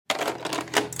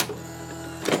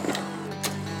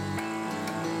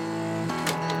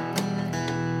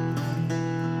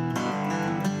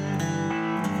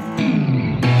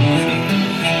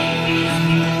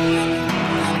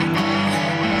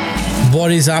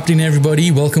What is happening, everybody?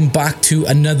 Welcome back to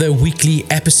another weekly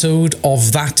episode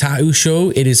of That Tattoo Show.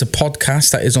 It is a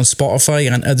podcast that is on Spotify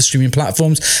and other streaming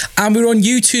platforms, and we're on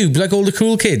YouTube like all the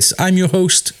cool kids. I'm your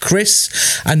host,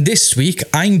 Chris, and this week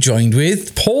I'm joined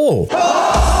with Paul.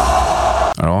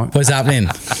 All right. What's happening?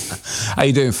 How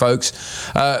you doing, folks?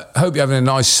 Hope you're having a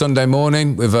nice Sunday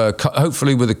morning with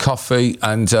hopefully with a coffee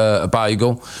and a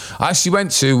bagel. I actually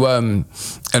went to an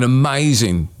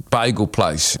amazing bagel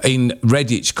place in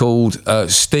Redditch called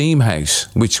Steam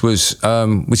House, which is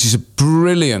a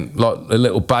brilliant, like a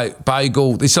little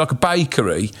bagel. It's like a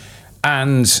bakery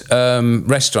and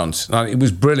restaurant. It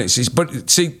was brilliant. But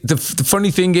see, the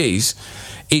funny thing is,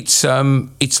 it's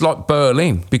like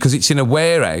Berlin because it's in a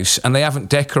warehouse and they haven't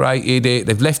decorated it.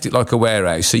 They've left it like a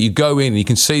warehouse. So you go in and you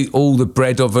can see all the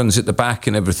bread ovens at the back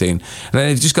and everything. And then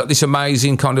they've just got this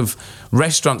amazing kind of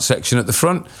restaurant section at the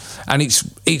front. And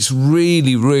it's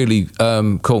really, really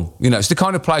cool. You know, it's the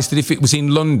kind of place that if it was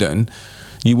in London,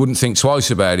 you wouldn't think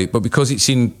twice about it. But because it's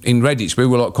in Redditch, we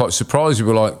were like quite surprised. We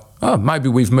were like, oh, maybe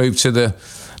we've moved to the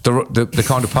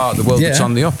kind of part of the world that's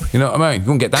on the up. You know what I mean? You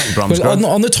won't get that in Bromsgrove.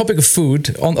 On the topic of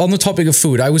food, on the topic of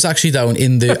food, I was actually down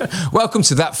in the... Welcome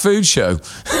to That Food Show.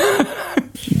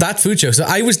 That food show. So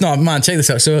I was not... Man, check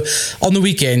this out. So on the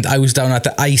weekend, I was down at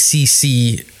the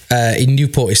ICC in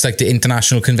Newport. It's like the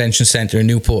International Convention Centre in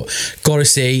Newport. Gotta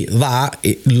say that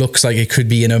it looks like it could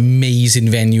be an amazing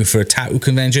venue for a tattoo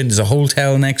convention. There's a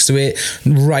hotel next to it,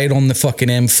 right on the fucking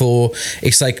M4.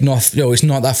 It's like it's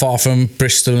not that far from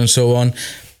Bristol and so on.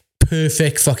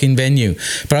 Perfect fucking venue.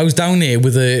 But I was down there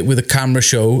with a camera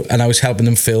show and I was helping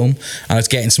them film and I was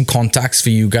getting some contacts for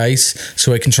you guys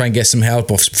so I can try and get some help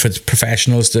for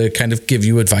professionals to kind of give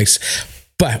you advice.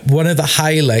 But one of the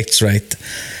highlights, right?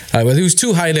 Well, there was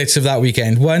two highlights of that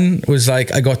weekend. One was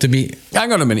like I got to meet...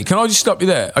 Hang on a minute. Can I just stop you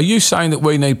there? Are you saying that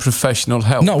we need professional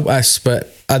help? Not us,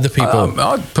 but other people.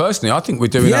 I think we're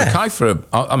doing okay for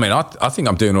I think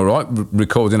I'm doing all right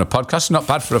recording a podcast. Not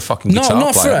bad for a fucking guitar player.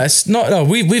 Not for us.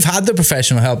 We've had the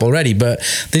professional help already, but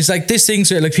there's like this thing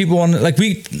where like people want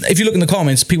if you look in the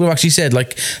comments, people have actually said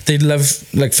like they love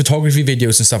like photography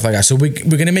videos and stuff like that. So we're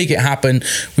gonna make it happen.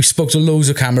 We spoke to loads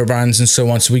of camera brands and so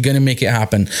on, so we're gonna make it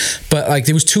happen. But like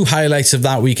there was two highlights of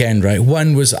that weekend, right?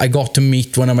 One was I got to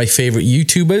meet one of my favorite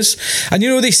YouTubers, and you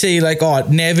know they say like, oh,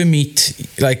 never meet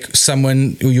like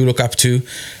someone who you look up to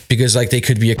because like they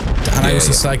could be I was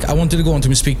just like, I wanted to go on to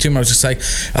him and speak to him. I was just like,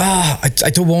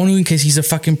 I don't want to in case he's a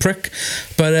fucking prick.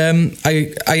 But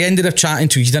I ended up chatting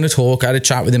to him. He's done a talk. I had a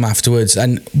chat with him afterwards,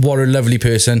 and what a lovely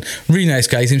person, really nice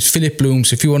guy. His name's Philip Bloom.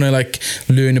 So if you want to like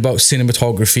learn about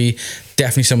cinematography,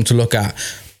 definitely someone to look at.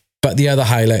 But the other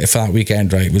highlight for that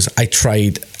weekend, right, was I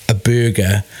tried a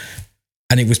burger,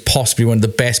 and it was possibly one of the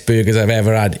best burgers I've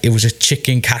ever had. It was a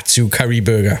chicken katsu curry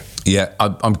burger. Yeah,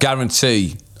 I'm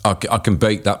guarantee I can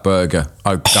beat that burger.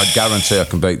 I guarantee I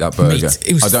can beat that burger.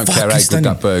 Mate, I don't care how good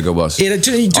that burger was. I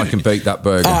can beat that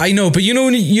burger. Oh, I know, but you know,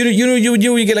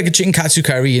 you get like a chicken katsu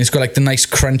curry and it's got like the nice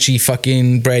crunchy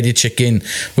fucking breaded chicken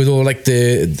with all like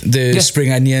the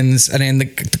spring onions and then the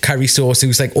curry sauce. It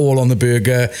was like all on the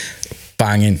burger,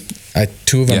 banging. I had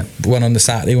two of them, one on the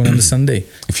Saturday, one on the Sunday.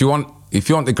 If you want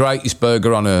the greatest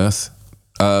burger on earth,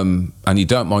 and you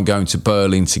don't mind going to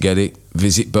Berlin to get it,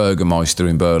 visit Burgermeister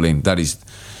in Berlin. That is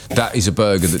a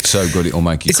burger that's so good it'll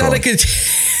make you cry.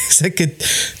 It's like a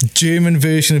German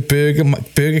version of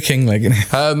Burger King, like.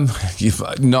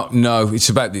 No. It's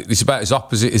about as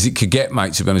opposite as it could get,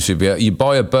 mate. To be honest with you, you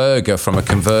buy a burger from a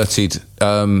converted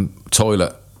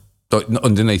toilet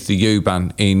underneath the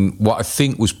U-Bahn in what I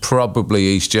think was probably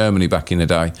East Germany back in the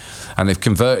day, and they've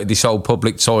converted this old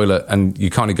public toilet, and you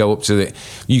kind of go up to it.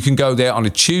 You can go there on a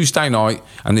Tuesday night,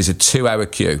 and there's a 2-hour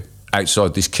queue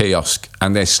outside this kiosk,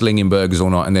 and they're slinging burgers all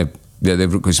night, and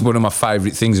it's one of my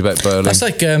favourite things about Berlin. That's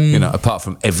like apart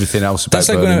from everything else about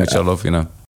Berlin, which I love. You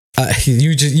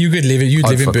could live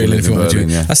in Berlin if you want to.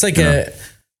 Yeah. That's like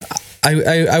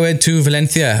I went to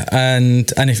Valencia,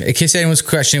 and in case anyone's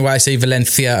questioning why I say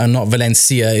Valencia and not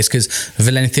Valencia, it's because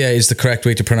Valencia is the correct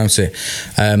way to pronounce it.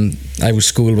 I was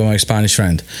schooled by my Spanish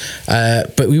friend,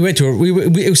 but we went to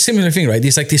it was a similar thing, right?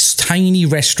 There's like this tiny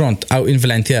restaurant out in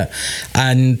Valencia,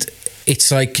 and it's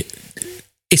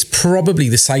probably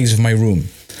the size of my room.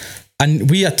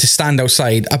 And we had to stand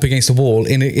outside up against the wall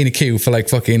in a queue for like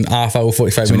fucking half hour,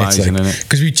 45 minutes. Amazing, like,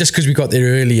 because we got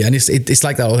there early, and it's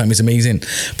like that all the time. It's amazing.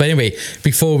 But anyway,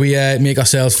 before we make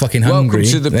ourselves fucking hungry,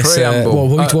 welcome to the preamble.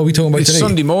 What are we talking about today?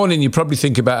 Sunday morning. You probably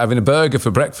think about having a burger for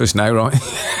breakfast now, right?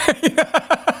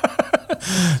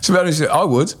 To be honest, I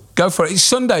would go for it. It's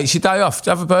Sunday. It's your day off.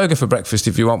 Have a burger for breakfast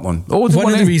if you want one.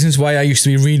 One of the reasons why I used to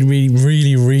be really, really,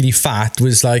 really, really fat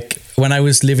was like when I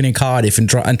was living in Cardiff and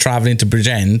traveling to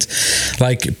Bridgend,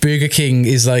 like Burger King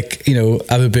is like, you know,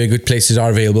 other burger places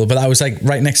are available, but I was like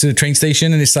right next to the train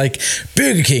station, and it's like,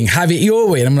 Burger King, have it your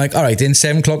way. And I'm like, all right, then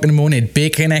 7 o'clock in the morning,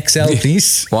 bacon XL,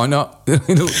 please. Why not?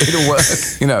 it'll work,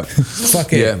 you know.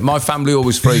 Fuck it. Yeah, my family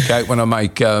always freak out when I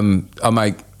make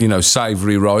you know,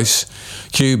 savoury rice,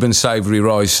 Cuban savoury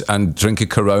rice, and drink a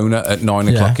Corona at 9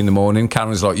 o'clock in the morning.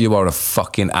 Karen's like, you are a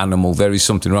fucking animal. There is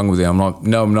something wrong with you. I'm like,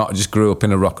 no, I'm not. I just grew up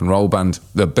in a rock and roll band.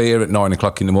 The beer at 9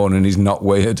 o'clock in the morning is not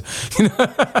weird. You know?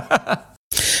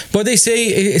 But they say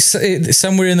it's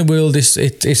somewhere in the world it's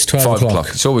 12 o'clock.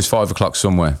 It's always 5 o'clock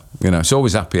somewhere. You know, it's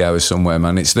always happy hours somewhere,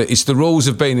 man. It's the rules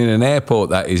of being in an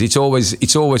airport, that is. It's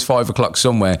always 5 o'clock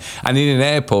somewhere. And in an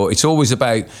airport, it's always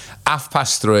about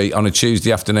 3:30 on a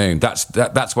Tuesday afternoon.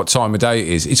 That's what time of day it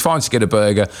is. It's fine to get a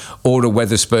burger or a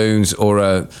Wetherspoons or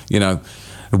a, you know,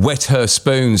 Wet Her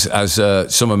Spoons, as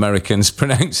some Americans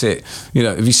pronounce it. You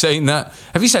know, have you seen that?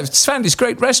 Have you found this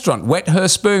great restaurant, Wet Her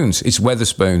Spoons? It's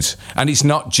Wetherspoons, and it's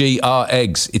not GR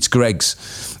Eggs. It's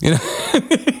Greg's. You know,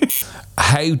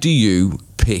 how do you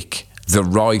pick the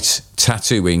right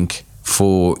tattoo ink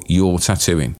for your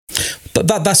tattooing?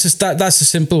 That's a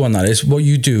simple one. That is, what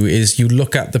you do is you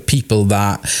look at the people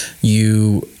that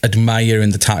you admire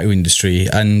in the tattoo industry,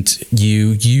 and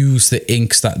you use the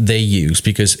inks that they use,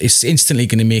 because it's instantly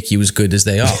going to make you as good as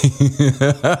they are.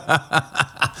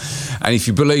 And if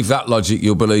you believe that logic,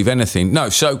 you'll believe anything. No,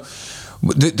 so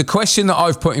the question that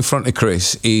I've put in front of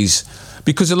Chris is,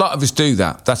 because a lot of us do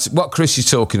that. That's what Chris is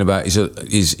talking about,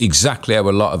 is exactly how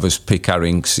a lot of us pick our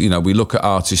inks. You know, we look at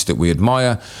artists that we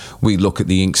admire, we look at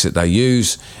the inks that they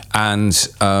use, and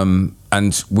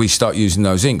we start using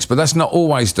those inks. But that's not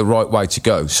always the right way to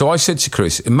go. So I said to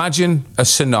Chris, imagine a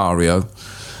scenario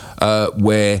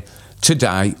where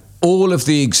today all of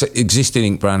the existing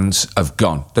ink brands have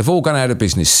gone. They've all gone out of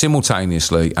business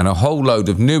simultaneously, and a whole load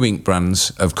of new ink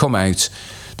brands have come out.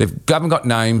 They haven't got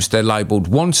names. They're labelled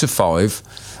 1 to 5,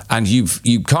 and you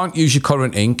can't use your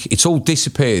current ink. It's all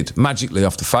disappeared magically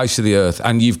off the face of the earth,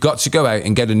 and you've got to go out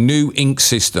and get a new ink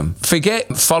system.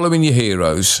 Forget following your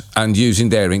heroes and using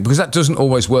their ink, because that doesn't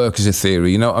always work as a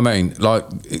theory. You know what I mean? Like,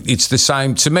 it's the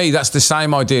same to me. That's the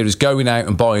same idea as going out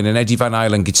and buying an Eddie Van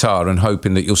Halen guitar and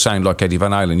hoping that you'll sound like Eddie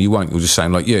Van Halen. You won't. You'll just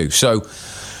sound like you. So,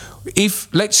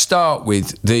 let's start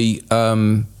with the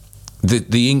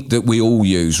ink that we all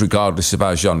use, regardless of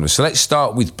our genre. So let's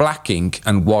start with black ink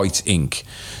and white ink.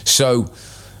 So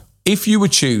if you were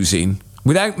choosing,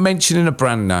 without mentioning a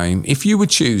brand name, if you were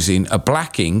choosing a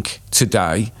black ink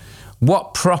today,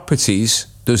 what properties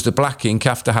does the black ink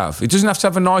have to have? It doesn't have to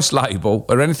have a nice label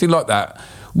or anything like that.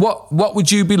 What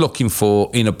would you be looking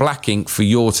for in a black ink for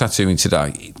your tattooing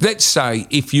today? Let's say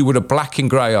if you were a black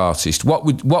and grey artist, what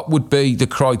would be the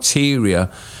criteria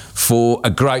for a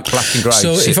great black and grey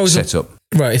setup?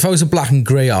 If I was a black and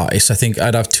grey artist, I think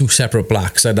I'd have 2 separate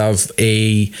blacks. I'd have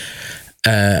a...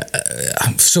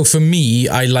 so for me,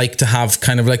 I like to have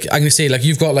kind of like, I'm going to say, like,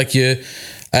 you've got like your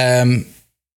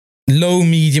low,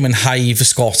 medium and high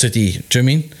viscosity. Do you know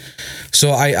what I mean?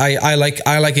 So I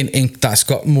like an ink that's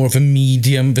got more of a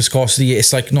medium viscosity.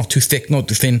 It's like not too thick, not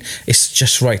too thin. It's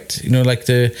just right. You know, like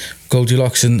the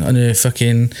Goldilocks and a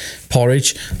fucking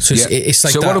porridge. So it's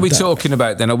like. So what are we talking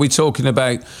about then? Are we talking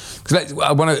about?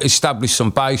 I want to establish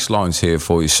some baselines here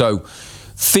for you. So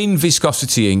thin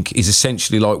viscosity ink is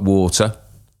essentially like water.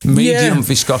 Medium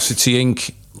viscosity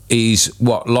ink is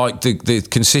what, like the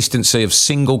consistency of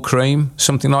single cream,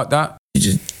 something like that?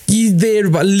 You're there,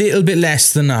 but a little bit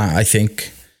less than that, I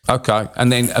think. Okay,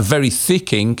 and then a very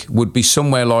thick ink would be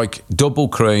somewhere like double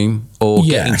cream or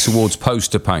getting towards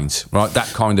poster paint, right? That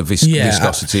kind of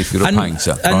viscosity if you're a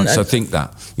painter, right? So think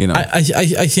that, you know.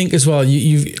 I think as well,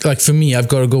 you like, for me, I've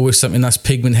got to go with something that's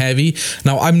pigment heavy.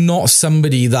 Now, I'm not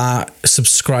somebody that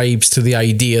subscribes to the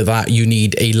idea that you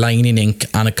need a lining ink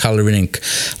and a colouring ink.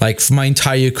 Like, for my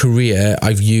entire career,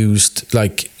 I've used,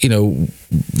 like, you know,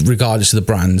 regardless of the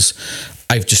brands,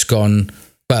 I've just gone,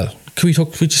 well,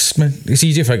 it's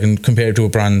easier if I can compare it to a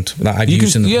brand that I've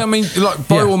used. I mean, like,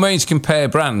 by all means, compare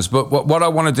brands. But what I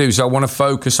want to do is I want to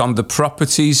focus on the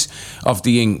properties of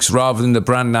the inks rather than the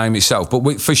brand name itself.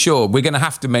 But for sure, we're going to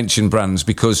have to mention brands,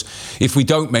 because if we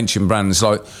don't mention brands,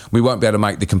 like, we won't be able to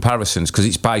make the comparisons, because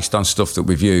it's based on stuff that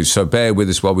we've used. So bear with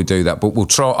us while we do that. But we'll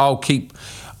try.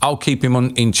 I'll keep him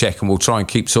in check, and we'll try and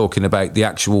keep talking about the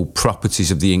actual properties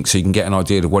of the ink, so you can get an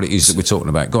idea of what it is that we're talking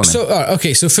about. Go on. So,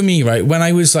 okay, so for me, right, when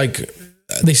I was like,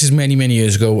 this is many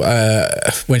years ago,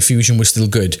 when Fusion was still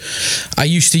good. I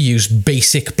used to use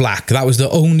basic black. That was the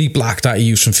only black that I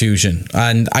used from Fusion,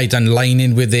 and I done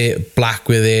lining with it, black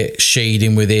with it,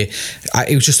 shading with it.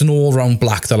 It was just an all-round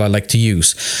black that I like to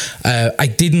use. I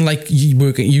didn't like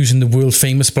using the world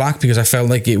famous black because I felt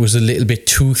like it was a little bit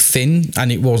too thin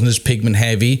and it wasn't as pigment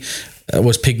heavy. It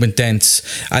was pigment dense.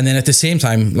 And then at the same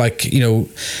time, like, you know,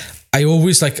 I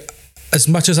always like, as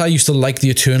much as I used to like the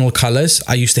Eternal colours,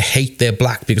 I used to hate their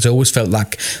black because I always felt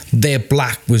like their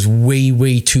black was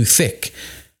way too thick.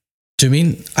 Do you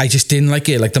mean? I just didn't like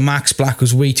it. Like the Max black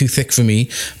was way too thick for me.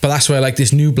 But that's why I like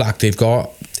this new black they've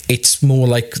got. It's more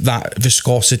like that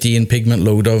viscosity and pigment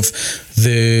load of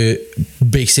the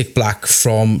basic black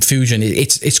from Fusion.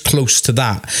 It's close to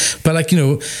that. But like, you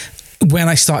know, when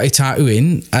I started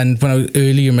tattooing and when I was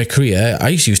early in my career, I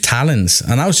used to use Talons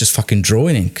and I was just fucking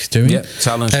drawing ink. Do you know what I mean? Yeah,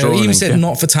 Talons drawing ink. Even said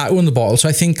not for tattoo on the bottle. So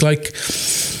I think like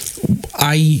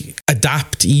I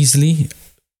adapt easily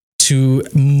to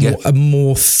a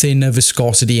more thinner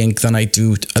viscosity ink than I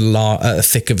do a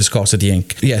thicker viscosity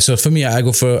ink. Yeah, so for me, I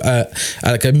go for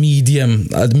like a medium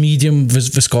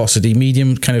viscosity,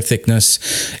 medium kind of thickness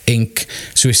ink,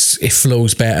 so it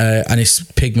flows better and it's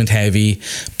pigment heavy.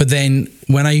 But then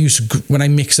when I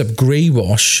mix up grey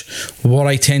wash, what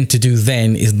I tend to do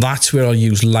then is that's where I'll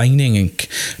use lining ink,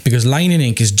 because lining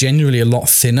ink is generally a lot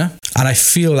thinner, and I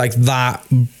feel like that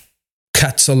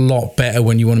cuts a lot better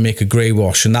when you want to make a grey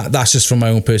wash, and that's just from my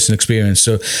own personal experience.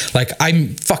 So like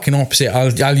I'm fucking opposite.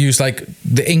 I'll use like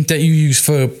the ink that you use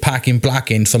for packing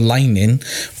black in for lining,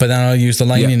 but then I'll use the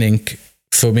lining ink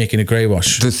for making a grey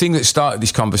wash. The thing that started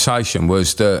this conversation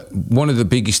was that one of the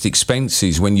biggest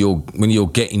expenses when you're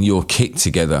getting your kit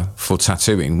together for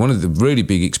tattooing, one of the really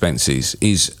big expenses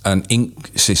is an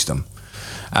ink system,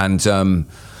 and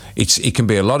it can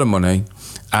be a lot of money,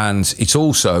 and it's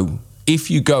also,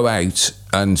 if you go out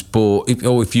and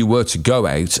if you were to go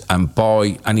out and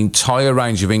buy an entire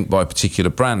range of ink by a particular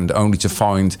brand only to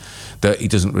find that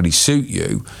it doesn't really suit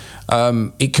you,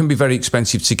 it can be very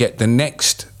expensive to get the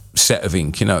next set of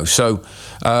ink, you know. So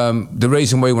the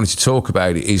reason we wanted to talk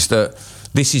about it is that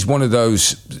this is one of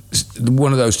those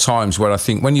times where I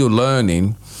think when you're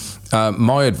learning,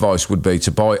 my advice would be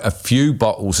to buy a few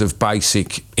bottles of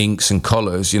basic inks and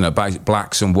colours, you know, basic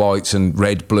blacks and whites and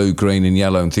red, blue, green and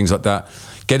yellow and things like that.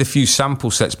 Get a few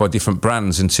sample sets by different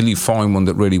brands until you find one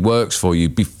that really works for you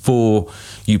before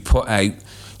you put out,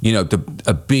 you know,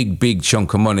 a big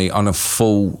chunk of money on a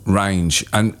full range.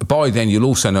 And by then you'll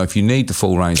also know if you need the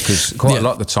full range, because quite a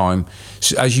lot of the time,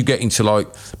 as you get into like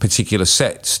particular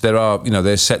sets,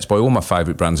 there's sets by all my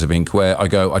favourite brands of ink where I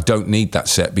go, I don't need that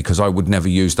set because I would never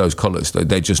use those colours.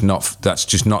 They're just not, that's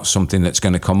just not something that's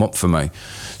going to come up for me.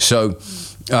 So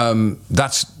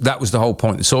that was the whole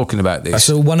point of talking about this.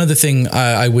 So one other thing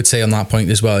I would say on that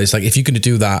point as well is, like, if you're going to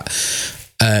do that,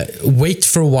 wait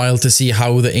for a while to see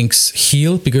how the inks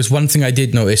heal, because one thing I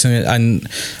did notice, and you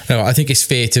know, I think it's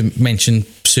fair to mention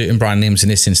certain brand names in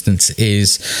this instance,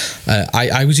 is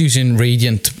I was using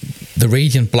the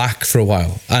Radiant Black for a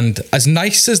while, and as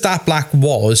nice as that black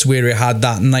was, where it had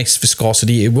that nice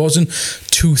viscosity, it wasn't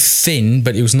too thin,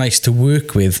 but it was nice to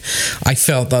work with. I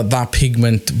felt that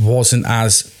pigment wasn't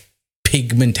as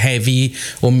pigment heavy,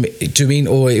 or do you mean,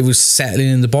 or it was settling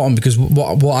in the bottom, because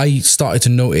what I started to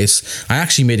notice, I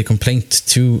actually made a complaint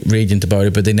to Radiant about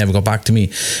it, but they never got back to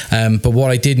me. But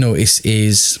what I did notice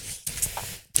is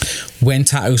when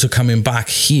tattoos are coming back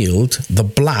healed, the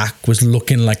black was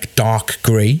looking like dark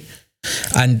grey.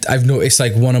 And I've noticed,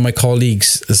 like, one of my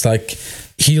colleagues is like,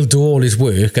 he'll do all his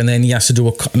work and then he has to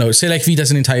do say like if he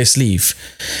does an entire sleeve,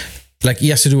 like he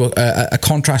has to do a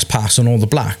contrast pass on all the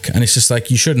black, and it's just like,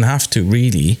 you shouldn't have to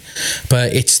really,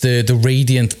 but it's the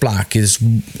Radiant Black is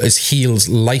heals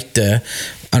lighter,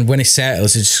 and when it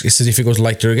settles, it's as if it goes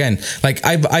lighter again. Like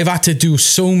I've had to do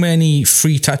so many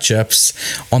free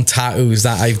touch-ups on tattoos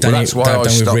that I've done,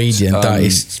 with Radiant, that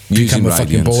it's become a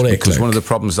fucking ball ache. Because one of the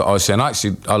problems that I see, and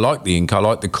actually I like the ink, I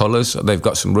like the colours. They've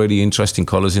got some really interesting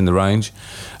colours in the range,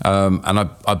 and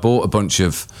I bought a bunch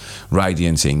of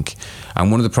Radiant ink. And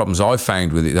one of the problems I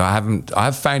found with it, I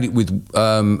have found it with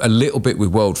a little bit with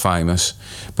World Famous,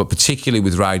 but particularly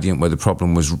with Radiant, where the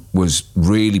problem was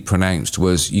really pronounced,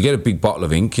 was you get a big bottle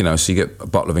of ink, you know, so you get a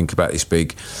bottle of ink about this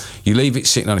big, you leave it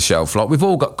sitting on a shelf. Like, we've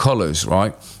all got colours,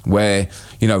 right, where,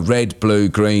 you know, red, blue,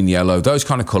 green, yellow, those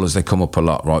kind of colours, they come up a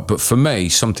lot, right? But for me,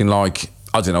 something like,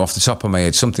 I don't know, off the top of my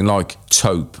head, something like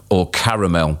taupe or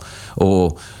caramel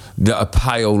or a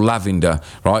pale lavender,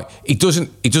 right? It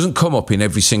doesn't come up in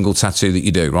every single tattoo that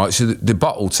you do, right? So the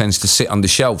bottle tends to sit on the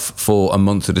shelf for a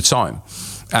month at a time.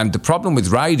 And the problem with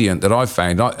Radiant that I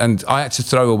found, I had to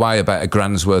throw away about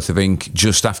 $1,000's worth of ink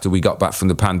just after we got back from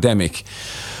the pandemic.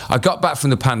 I got back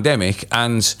from the pandemic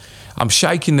and I'm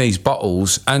shaking these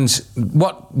bottles, and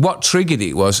what triggered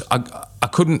it was I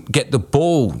couldn't get the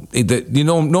ball.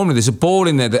 Normally there's a ball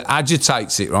in there that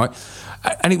agitates it, right?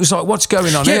 And it was like, what's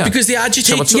going on here? Yeah, because the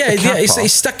agitate, so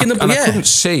it's stuck in the bottom. I couldn't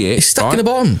see it. It's stuck in the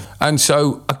bottom. And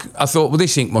so I thought, well,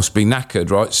 this ink must be knackered,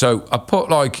 right? So I put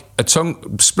like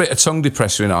split a tongue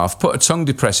depressor in half, put a tongue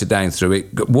depressor down through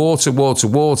it,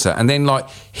 water, and then like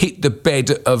hit the bed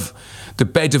of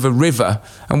a river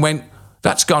and went,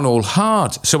 that's gone all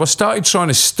hard. So I started trying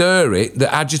to stir it,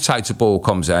 the agitator ball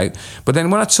comes out. But then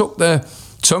when I took the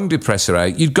tongue depressor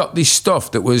out, you've got this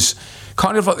stuff that was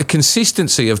kind of like the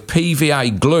consistency of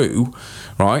PVA glue,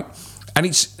 right? And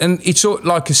it's all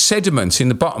like a sediment in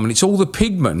the bottom, and it's all the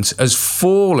pigment has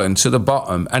fallen to the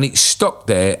bottom and it's stuck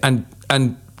there, and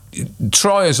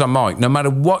try as I might, no matter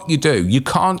what you do, you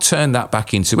can't turn that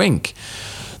back into ink.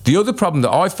 The other problem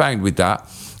that I found with that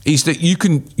is that you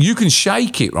can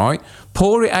shake it, right?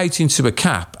 Pour it out into a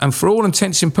cap, and for all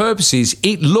intents and purposes,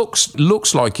 it looks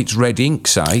like it's red ink,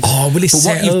 say. Oh, well, it's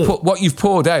what you've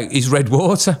poured out is red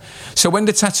water. So when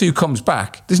the tattoo comes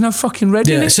back, there's no fucking red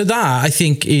in it. So that, I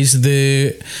think, is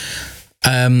the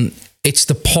it's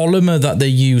the polymer that they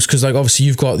use, because like obviously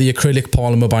you've got the acrylic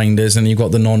polymer binders and you've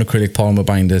got the non-acrylic polymer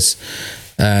binders.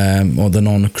 Or the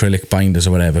non-acrylic binders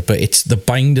or whatever, but it's the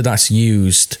binder that's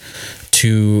used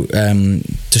to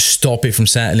stop it from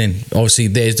settling. Obviously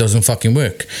theirs doesn't fucking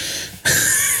work.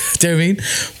 Do you know what I mean?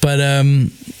 But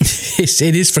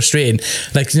it is frustrating.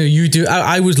 Like, you know, you do.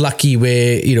 I was lucky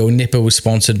where, you know, Nipper was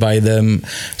sponsored by them,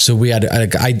 so we had.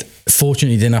 I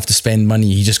fortunately didn't have to spend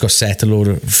money. He just got set a load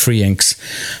of free inks.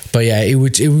 But yeah,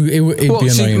 it'd be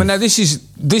annoying. Now this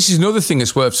is another thing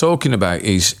that's worth talking about.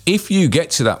 Is if you get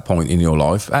to that point in your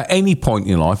life, at any point in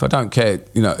your life, I don't care,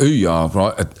 you know, who you are,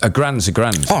 right? A grand's a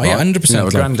grand. Oh yeah, 100%. You know,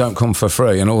 a grand don't come for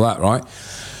free and all that, right?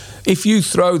 If you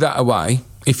throw that away.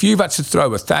 If you've had to throw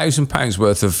 £1,000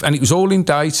 worth of, and it was all in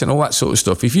date and all that sort of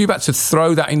stuff, if you've had to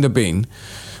throw that in the bin,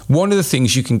 one of the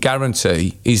things you can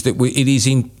guarantee is that it is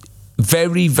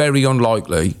very, very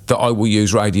unlikely that I will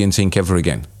use Radiant ink ever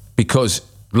again. Because,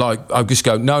 like, I just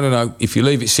go, no, if you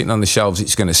leave it sitting on the shelves,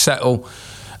 it's going to settle,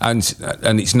 and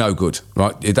it's no good,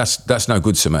 right? That's no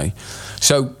good to me.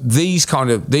 So these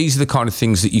are the kind of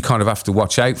things that you kind of have to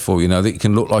watch out for, you know, that it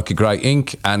can look like a great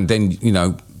ink, and then, you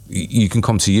know, you can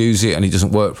come to use it and it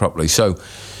doesn't work properly. So,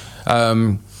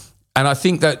 and I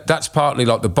think that that's partly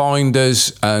like the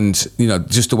binders and, you know,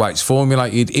 just the way it's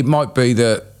formulated. It might be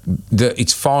that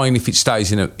it's fine if it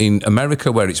stays in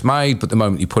America where it's made, but the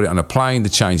moment you put it on a plane, the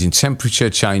change in temperature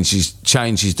changes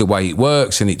the way it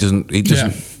works, and it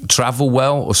doesn't travel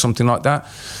well or something like that.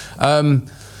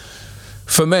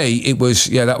 For me,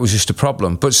 that was just a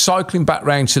problem. But cycling back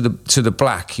round to the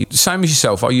black, same as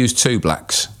yourself, I use 2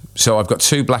 blacks. So I've got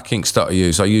 2 black inks that I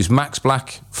use. I use Max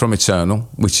Black from Eternal,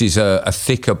 which is a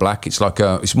thicker black.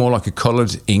 It's more like a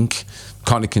coloured ink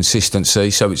kind of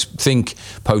consistency. So it's think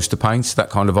poster paint, that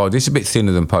kind of idea. It's a bit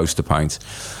thinner than poster paint.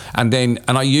 And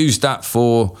I use that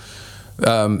for,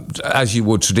 as you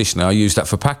would traditionally, I use that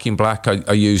for packing black.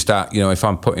 I use that, you know, if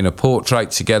I'm putting a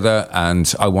portrait together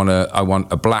and I want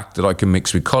a black that I can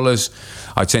mix with colours,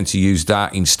 I tend to use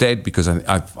that instead, because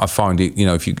I find it, you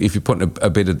know, if you're putting a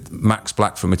bit of Max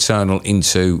Black from Eternal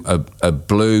into a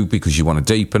blue because you want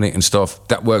to deepen it and stuff,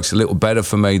 that works a little better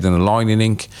for me than a lining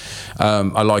ink.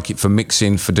 I like it for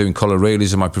mixing, for doing colour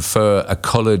realism. I prefer a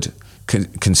coloured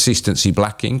consistency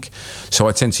black ink, so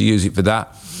I tend to use it for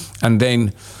that. And then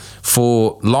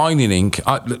for lining ink,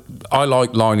 I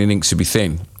like lining inks to be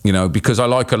thin, you know, because I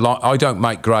don't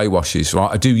make grey washes, right?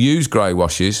 I do use grey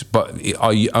washes, but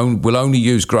I will only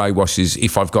use grey washes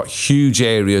if I've got huge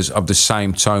areas of the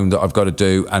same tone that I've got to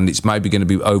do, and it's maybe going to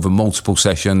be over multiple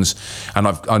sessions, and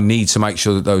I need to make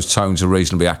sure that those tones are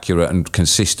reasonably accurate and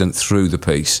consistent through the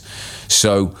piece.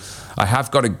 So I have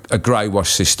got a grey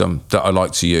wash system that I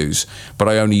like to use, but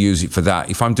I only use it for that.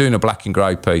 If I'm doing a black and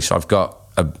grey piece, I've got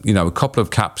a couple of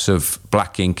caps of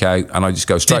black ink out, and I just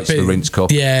go straight to the rinse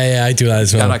cup. Yeah, I do that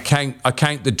as well. And I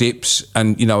count the dips,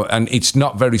 and you know, and it's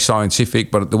not very scientific,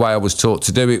 but the way I was taught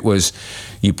to do it was,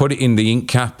 you put it in the ink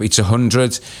cap, it's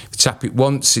 100, tap it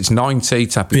once, it's 90,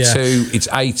 tap it 2, it's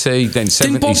 80, then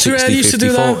 70, 60, 50,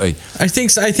 40. I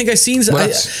think I seen. Well,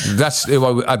 that's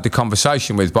who I had the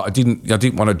conversation with, but I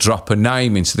didn't want to drop a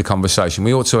name into the conversation.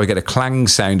 We also get a clang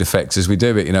sound effects as we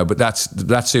do it, you know. But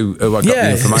that's who I got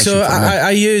the information from. I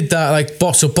I heard that like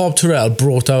Bob Terrell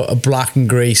brought out a black and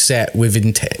grey set with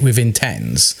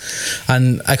Intense,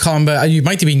 and I can't remember. It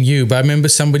might have been you, but I remember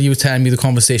somebody was telling me the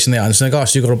conversation there. And it's like, "Oh,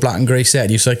 so you got a black and grey set?"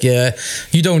 And he was like, "Yeah,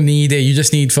 you don't need it. You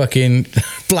just need fucking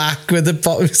black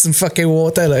with some fucking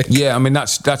water." Like, yeah, I mean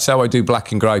that's how I do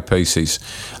black and grey pieces.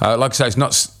 Like I say, it's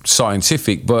not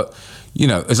scientific, but you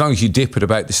know, as long as you dip at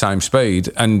about the same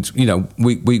speed, and you know,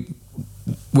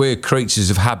 we're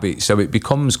creatures of habit, so it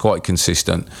becomes quite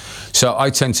consistent. So I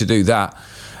tend to do that.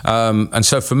 And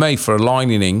so for me, for a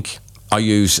lining ink, I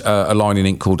use a lining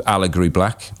ink called Allegory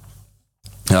Black,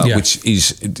 which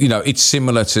is, you know, it's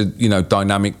similar to, you know,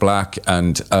 Dynamic Black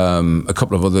and a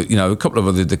couple of other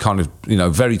the kind of, you know,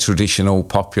 very traditional,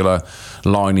 popular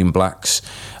lining blacks.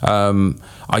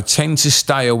 I tend to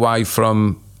stay away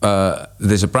from.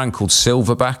 There's a brand called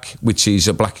Silverback, which is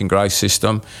a black and grey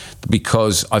system,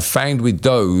 because I've found with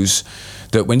those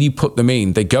that when you put them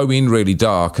in, they go in really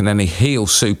dark and then they heal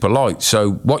super light.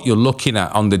 So what you're looking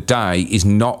at on the day is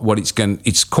not what it's going.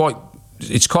 It's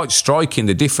quite striking,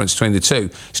 the difference between the two.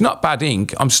 It's not bad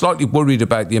ink. I'm slightly worried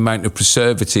about the amount of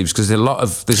preservatives, because there's a lot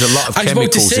of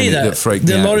chemicals in it that freak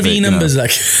me out. There are a lot of E-numbers,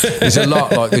 like there's a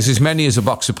lot, like there's as many as a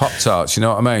box of Pop-Tarts. You know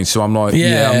what I mean? So I'm like,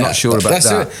 I'm not sure about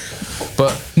that.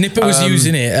 But Nipper was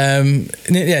using it.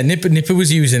 Nipper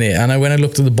was using it, and when I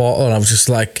looked at the bottle, I was just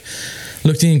like,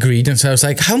 looked at the ingredients, I was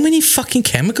like, how many fucking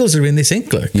chemicals are in this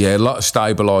ink? Like, yeah, a lot of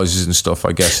stabilisers and stuff,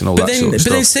 I guess, and all that sort of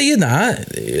stuff. But then saying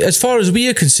that, as far as we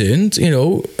are concerned, you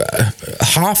know,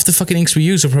 half the fucking inks we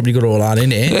use have probably got all that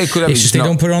in it. Yeah, it could have. It's just they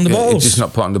don't put it on the bottles. It's just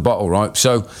not put on the bottle, right?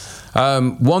 So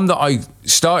one that I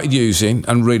started using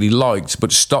and really liked,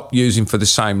 but stopped using for the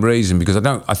same reason, because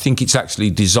I think it's actually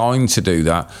designed to do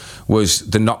that, was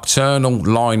the Nocturnal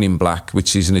Lining Black,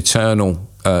 which is an eternal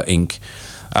ink.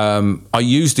 I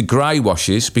use the grey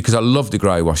washes because I love the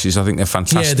grey washes. I think they're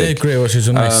fantastic. Yeah, the grey washes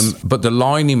are nice. But the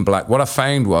lining black, what I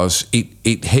found was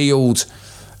it healed.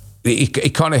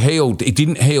 It kind of healed. It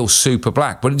didn't heal super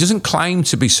black, but it doesn't claim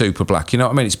to be super black. You know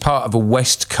what I mean? It's part of a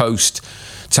West Coast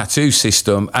tattoo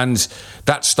system, and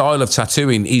that style of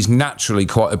tattooing is naturally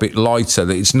quite a bit lighter.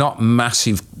 That it's not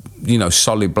massive, you know,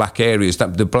 solid black areas.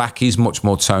 That the black is much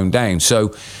more toned down.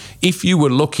 So if you were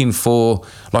looking for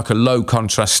like a low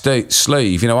contrast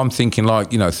sleeve, you know, I'm thinking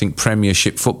like, you know, think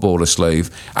Premiership footballer sleeve.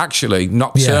 Actually,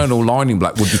 Nocturnal Lining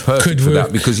Black would be perfect for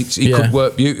that, because it could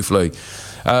work beautifully.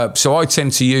 So I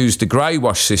tend to use the grey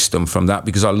wash system from that,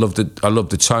 because I love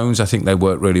the tones. I think they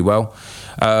work really well.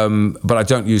 But I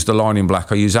don't use the lining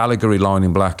black. I use Allegory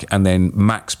Lining Black and then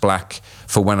Max Black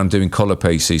for when I'm doing colour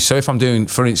pieces. So if I'm doing,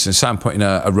 for instance, say I'm putting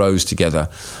a rose together,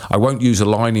 I won't use a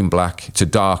lining black to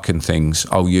darken things.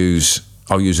 I'll use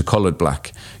a coloured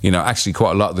black. You know, actually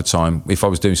quite a lot of the time, if I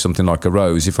was doing something like a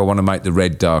rose, if I want to make the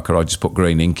red darker, I just put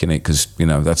green ink in it, because, you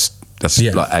know, that's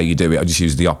like how you do it. I just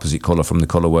use the opposite colour from the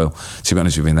colour wheel. To be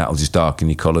honest with you, that'll just darken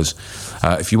your colours.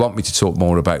 If you want me to talk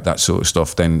more about that sort of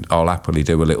stuff, then I'll happily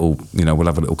do a little, you know, we'll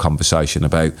have a little conversation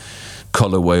about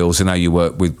colour wheels and how you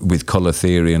work with colour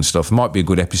theory and stuff. Might be a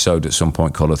good episode at some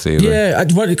point, colour theory. Yeah,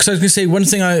 because I was going to say one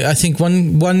thing. I think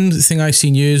one thing I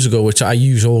seen years ago, which I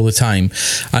use all the time,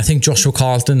 I think Joshua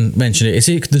Carlton mentioned it. Is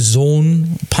it the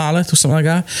Zone palette or something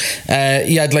like that?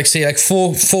 He had like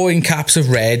four ink caps of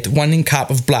red, one ink cap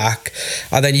of black,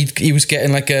 and then he was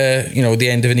getting like a, you know, the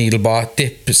end of a needle bar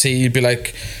dip. Say you'd be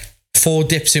like 4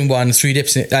 dips in one, 3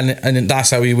 dips in, and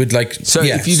that's how we would like. So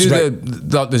if you do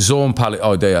the Zone palette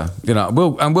idea, you know,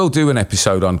 we'll do an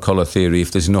episode on colour theory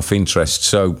if there's enough interest.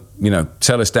 So, you know,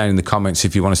 tell us down in the comments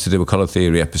if you want us to do a colour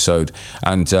theory episode,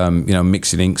 and you know,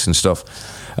 mixing inks and stuff.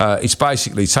 It's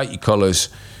basically take your colours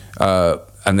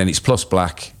and then it's plus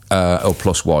black. Or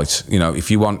plus white. You know,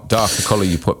 if you want darker colour,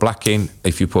 you put black in.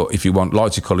 If you want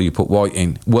lighter colour, you put white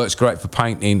in. Works great for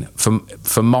painting.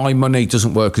 For my money, it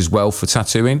doesn't work as well for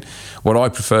tattooing. What I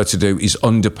prefer to do is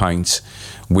underpaint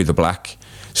with a black.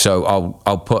 So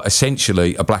I'll put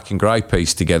essentially a black and grey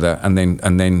piece together, and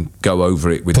then go over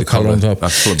it with the colour on top. I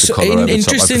flood the colour over the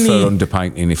top. I prefer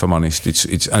underpainting, if I'm honest. It's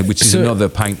which is another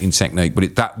painting technique,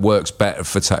 but that works better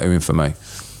for tattooing for me.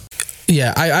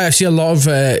 Yeah, I see a lot of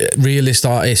realist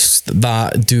artists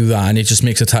that do that, and it just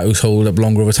makes the tattoos hold up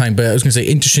longer over time. But I was going to say,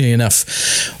 interestingly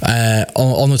enough,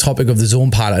 on the topic of the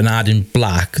Zone palette and adding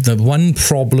black, the one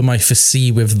problem I foresee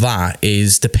with that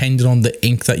is depending on the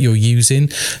ink that you're using.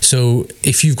 So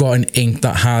if you've got an ink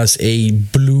that has a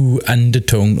blue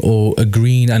undertone or a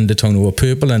green undertone or a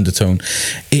purple undertone,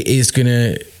 it is going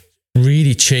to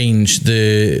really change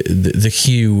the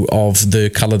hue of the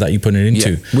colour that you put it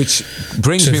into. Which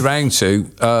brings me round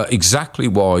to exactly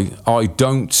why I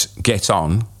don't get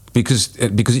on because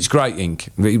it's great ink.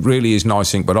 It really is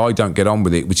nice ink, but I don't get on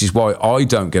with it, which is why I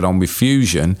don't get on with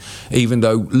Fusion, even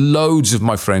though loads of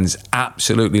my friends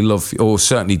absolutely love, or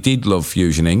certainly did love,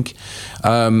 Fusion ink.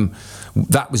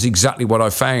 That was exactly what I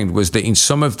found, was that in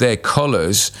some of their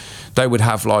colours, they would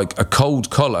have like a cold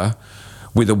colour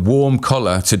with a warm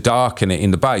colour to darken it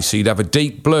in the base. So you'd have a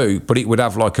deep blue, but it would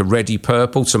have like a reddy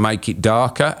purple to make it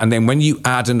darker. And then when you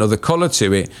add another colour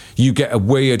to it, you get a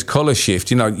weird colour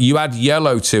shift. You know, you add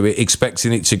yellow to it,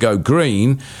 expecting it to go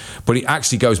green, but it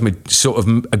actually goes sort of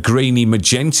a greeny,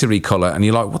 magenta-y colour. And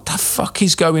you're like, what the fuck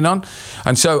is going on?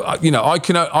 And so, you know,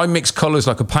 I mix colours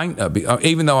like a painter.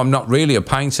 Even though I'm not really a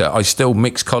painter, I still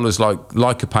mix colours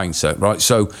like a painter, right?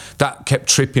 So that kept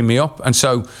tripping me up. And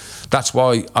so that's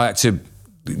why I had to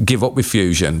give up with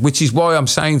Fusion, which is why I'm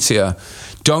saying to you,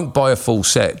 don't buy a full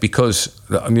set, because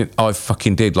I mean, I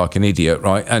fucking did like an idiot,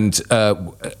 right? And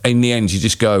in the end,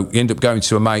 you end up going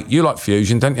to a mate, you like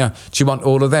Fusion, don't you? Do you want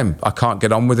all of them? I can't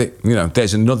get on with it. You know,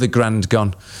 there's another grand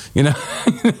gone, you know?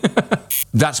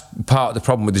 That's part of the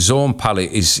problem with the Zorn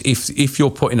palette, is if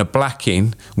you're putting a black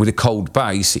in with a cold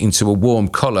base into a warm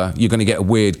colour, you're going to get a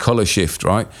weird colour shift,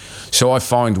 right? So I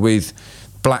find with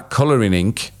black colouring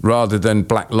ink rather than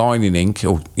black lining ink,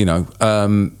 or you know,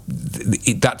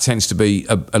 that tends to be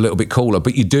a little bit cooler.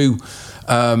 But you do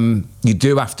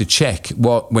have to check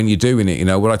when you're doing it. You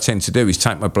know, what I tend to do is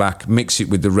take my black, mix it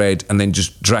with the red, and then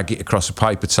just drag it across a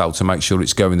paper towel to make sure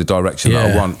it's going the direction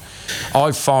that I want.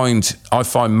 I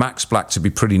find Max Black to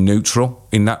be pretty neutral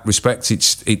in that respect.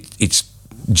 It's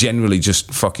generally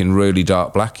just fucking really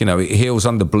dark black. You know, it heals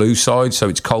on the blue side, so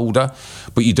it's colder,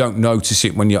 but you don't notice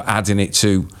it when you're adding it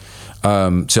to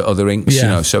other inks. You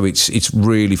know, so it's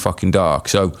really fucking dark.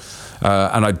 So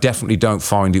and I definitely don't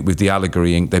find it with the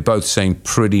Allegory ink. They both seem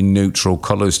pretty neutral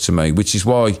colours to me, which is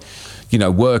why, you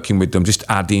know, working with them, just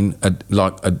adding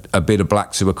a bit of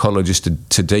black to a colour just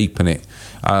to deepen it.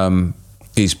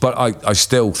 But I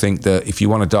still think that if you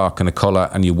want to darken a colour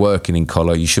and you're working in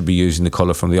colour, you should be using the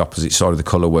colour from the opposite side of the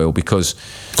colour wheel, because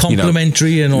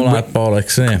complementary, you know, and all that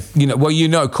bollocks. Yeah. You know, well, you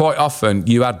know, quite often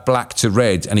you add black to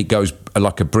red and it goes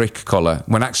like a brick colour,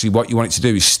 when actually what you want it to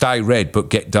do is stay red but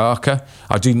get darker.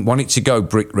 I didn't want it to go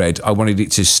brick red. I wanted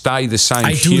it to stay the same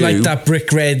hue. I do like that brick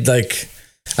red. Like,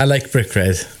 I like brick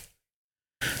red.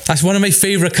 That's one of my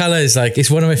favourite colours. Like,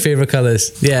 it's one of my favourite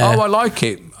colours. Yeah. Oh, I like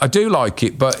it. I do like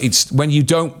it, but it's when you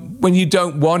don't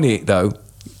want it though.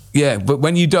 Yeah, but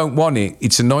when you don't want it,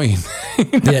 it's annoying.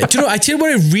 Yeah, do you know? I tell you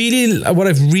what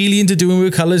I'm really into doing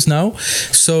with colours now.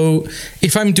 So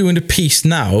if I'm doing a piece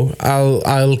now,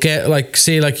 I'll get like,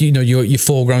 say like, you know, your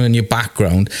foreground and your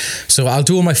background. So I'll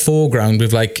do my foreground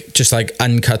with like just like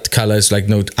uncut colours, like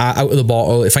no out of the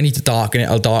bottle. If I need to darken it,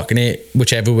 I'll darken it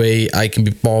whichever way I can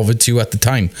be bothered to at the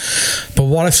time. But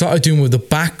what I've started doing with the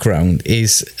background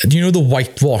is, you know, the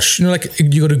whitewash. You know, like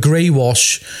you got a grey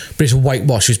wash, but it's a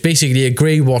whitewash. It's basically a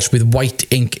grey wash with white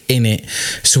ink in it,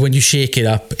 so when you shake it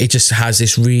up, it just has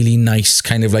this really nice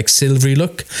kind of like silvery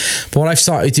look. But what I've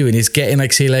started doing is getting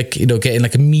like, say like, you know, getting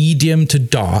like a medium to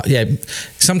dark,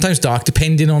 sometimes dark,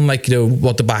 depending on like, you know,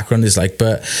 what the background is like,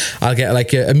 but I'll get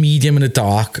like a medium and a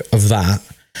dark of that,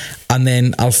 and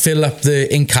then I'll fill up the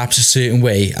ink caps a certain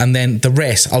way, and then the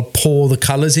rest I'll pour the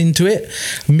colours into it,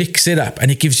 mix it up,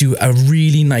 and it gives you a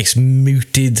really nice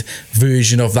muted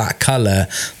version of that colour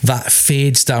that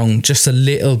fades down just a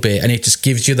little bit, and it just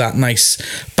gives you that nice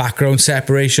background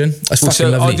separation. That's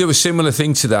fucking lovely. I do a similar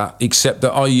thing to that, except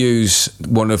that I use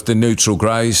one of the neutral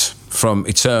greys from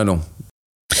Eternal.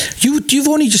 You've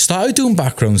only just started doing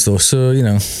backgrounds though, so you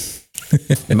know.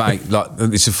 Mate, like,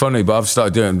 it's funny, but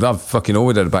I've fucking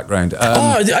always had a background.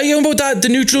 Are you on about that? The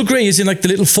neutral grey is in like the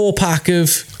little 4-pack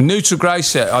of neutral grey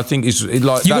set. I think is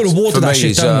like, you got to water that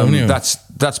shit down, don't you?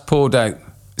 That's poured out.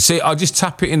 See, I just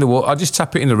tap it in the water. I just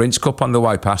tap it in the rinse cup on the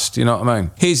way past. You know what I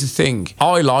mean? Here's the thing.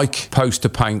 I like poster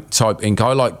paint type ink.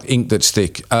 I like ink that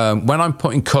stick. When I'm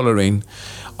putting colour in,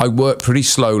 I work pretty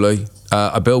slowly.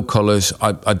 I build colours.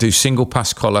 I do single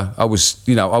pass colour. I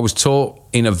was taught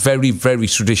in a very, very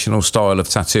traditional style of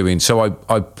tattooing. So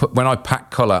when I pack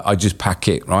colour, I just pack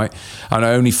it, right? And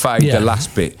I only fade the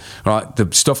last bit, right? The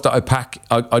stuff that I pack,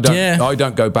 I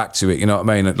don't go back to it. You know what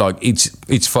I mean? Like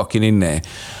it's fucking in there.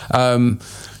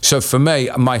 So for me,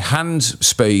 my hand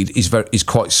speed is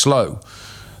quite slow.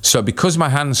 So because my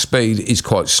hand speed is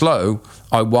quite slow,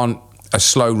 I want a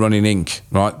slow running ink,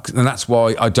 right? And that's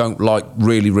why I don't like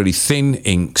really, really thin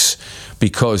inks,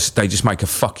 because they just make a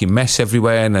fucking mess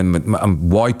everywhere, and then I'm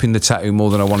wiping the tattoo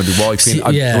more than I want to be wiping.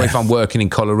 If I'm working in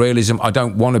colour realism, I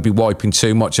don't want to be wiping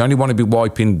too much. I only want to be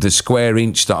wiping the square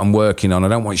inch that I'm working on. I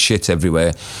don't want shit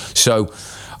everywhere. So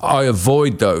I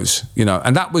avoid those, you know,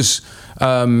 and that was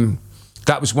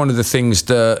that was one of the things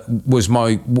that was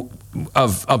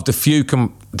of the few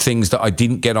things that I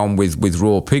didn't get on with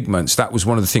raw pigments. That was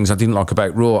one of the things I didn't like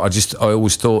about raw. I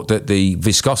always thought that the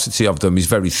viscosity of them is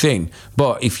very thin.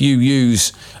 But if you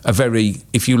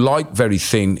like very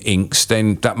thin inks,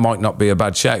 then that might not be a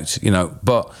bad shout, you know.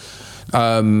 But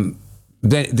then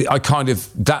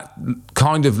that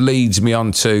kind of leads me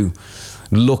on to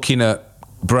looking at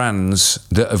brands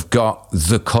that have got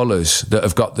the colours, that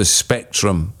have got the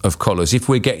spectrum of colours. If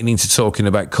we're getting into talking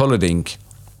about coloured ink,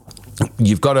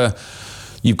 you've got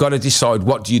to decide,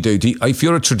 what do you do? If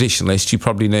you're a traditionalist, you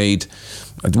probably need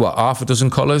half a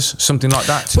dozen colours, something like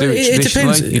that, to do it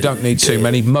traditionally. It you don't need too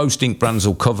many. Most ink brands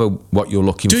will cover what you're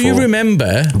looking for. Do you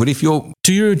remember? But if you're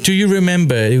do you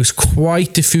remember? It was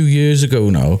quite a few years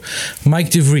ago now. Mike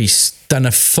DeVries done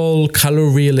a full color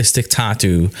realistic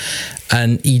tattoo,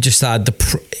 and he just had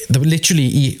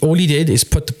all he did is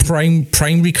put the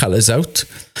primary colors out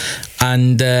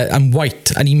and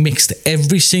white, and he mixed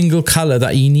every single color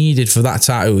that he needed for that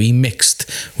tattoo. He mixed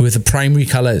with the primary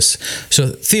colors. So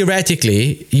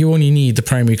theoretically, you only need the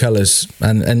primary colors,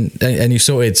 and you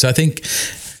sorted. So I think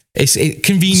it's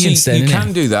convenience. You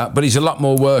can do that, but it's a lot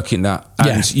more work in that,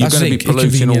 and you're going to be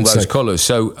polluting all those colours.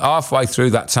 So halfway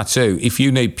through that tattoo, if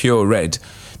you need pure red,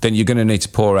 then you're going to need to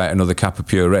pour out another cap of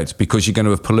pure red, because you're going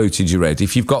to have polluted your red.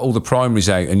 If you've got all the primaries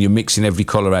out and you're mixing every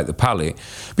colour out the palette,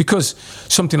 because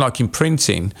something like in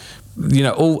printing, you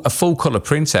know, a full colour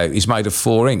printout is made of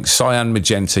 4 inks: cyan,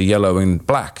 magenta, yellow and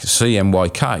black,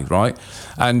 CMYK, right?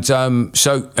 And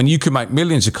and you can make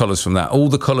millions of colours from that. All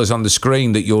the colours on the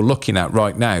screen that you're looking at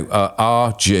right now are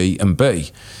R, G and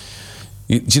B.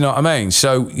 Do you know what I mean?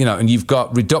 So, you know, and you've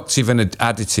got reductive and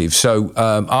additive. So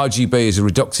RGB is a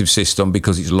reductive system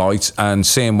because it's light, and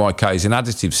CMYK is an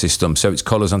additive system, so it's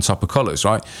colours on top of colours,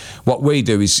 right? What we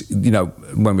do is, you know,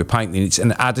 when we're painting, it's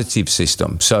an additive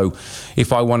system. So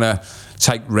if I want to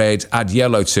take red, add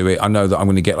yellow to it, I know that I'm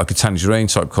going to get like a tangerine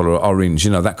type colour, or orange,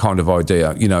 you know, that kind of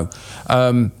idea, you know.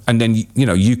 And then, you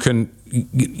know, you can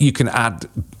add,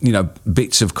 you know,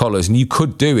 bits of colours, and you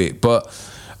could do it, but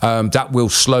that will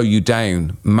slow you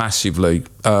down massively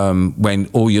when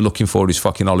all you're looking for is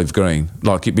fucking olive green.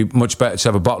 Like, it'd be much better to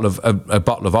have a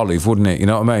bottle of olive, wouldn't it? You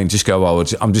know what I mean? Just go,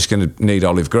 I'm just going to need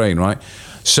olive green, right?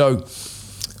 So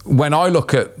when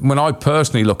I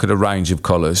personally look at a range of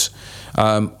colours,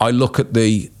 I look at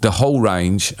the whole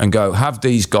range and go, have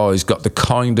these guys got the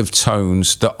kind of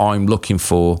tones that I'm looking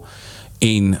for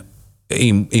in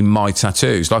my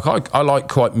tattoos? Like, I like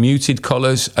quite muted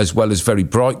colours as well as very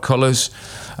bright colours.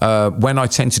 When I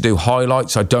tend to do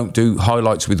highlights, I don't do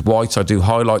highlights with white. I do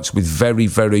highlights with very,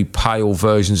 very pale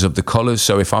versions of the colours.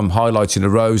 So if I'm highlighting a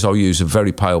rose, I'll use a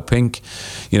very pale pink.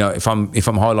 You know, if I'm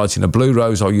highlighting a blue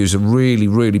rose, I'll use a really,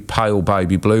 really pale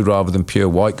baby blue rather than pure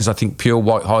white, because I think pure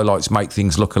white highlights make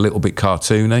things look a little bit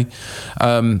cartoony.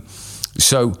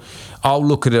 So I'll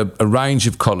look at a range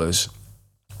of colours.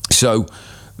 So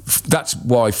that's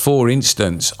why, for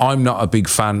instance, I'm not a big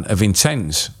fan of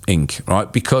Intense ink,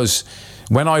 right? Because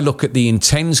when I look at the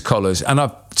Intense colours,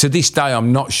 and to this day,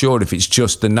 I'm not sure if it's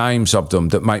just the names of them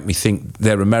that make me think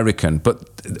they're American, but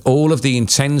all of the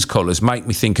Intense colours make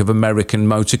me think of American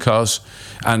motor cars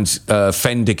and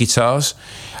Fender guitars.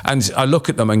 And I look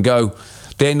at them and go,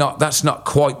 that's not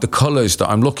quite the colours that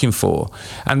I'm looking for.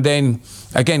 And then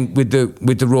again, with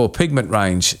the raw pigment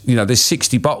range, you know, there's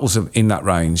 60 bottles in that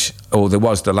range, or there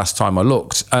was the last time I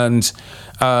looked, and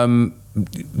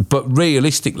but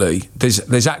realistically,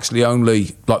 there's actually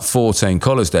only like 14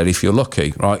 colours there if you're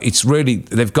lucky, right? It's really,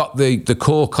 they've got the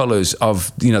core colours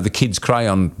of, you know, the kids'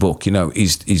 crayon book, you know,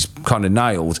 is kind of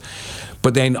nailed,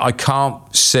 but then I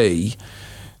can't see,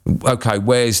 okay,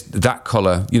 where's that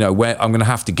colour? You know, where I'm going to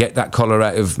have to get that colour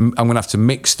out of, I'm going to have to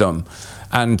mix them,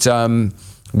 and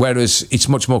whereas it's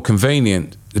much more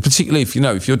convenient, particularly if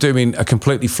you're doing a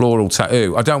completely floral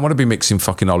tattoo. I don't want to be mixing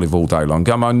fucking olive all day long.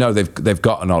 I know they've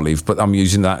got an olive, but I'm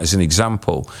using that as an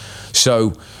example.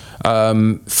 So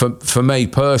for me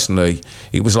personally,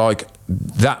 it was like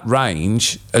that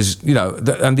range, as you know,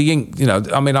 and the ink. You know,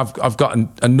 I mean, I've got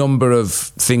a number of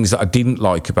things that I didn't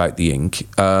like about the ink,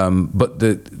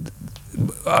 but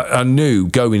I knew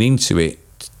going into it,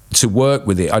 to work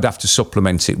with it, I'd have to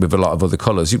supplement it with a lot of other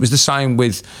colours. It was the same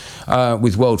with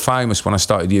World Famous when I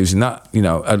started using that. You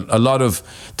know, a lot of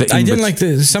the. I didn't like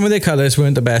some of their colours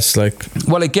weren't the best. Like,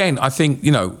 well, again, I think,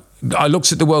 you know, I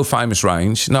looked at the World Famous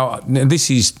range. Now, this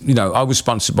is, you know, I was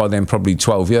sponsored by them probably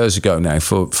 12 years ago now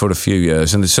for a few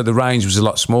years. And so the range was a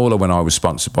lot smaller when I was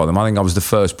sponsored by them. I think I was the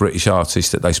first British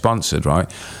artist that they sponsored,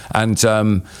 right? And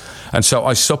so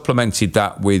I supplemented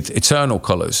that with Eternal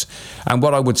colours. And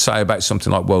what I would say about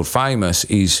something like World Famous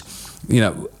is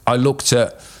I looked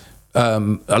at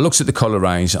the colour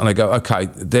range and I go, okay,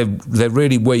 they're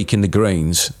really weak in the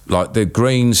greens. Like the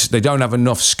greens, they don't have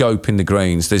enough scope in the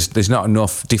greens. There's not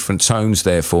enough different tones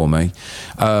there for me.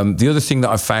 The other thing that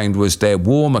I found was their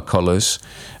warmer colours,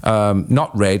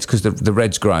 not red, because the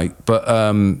red's great, but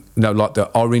like the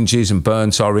oranges and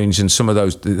burnt orange and some of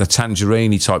those, the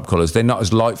tangerine type colours, they're not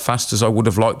as light fast as I would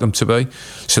have liked them to be.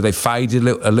 So they faded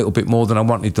a little bit more than I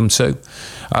wanted them to.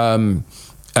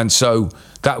 And so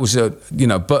that was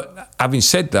but having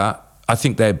said that, I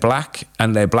think they're black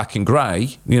and they're black and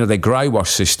grey. They're grey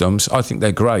wash systems. I think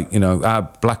they're great. Our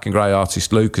black and grey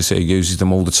artist Lucas here uses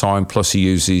them all the time. Plus he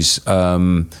uses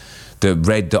the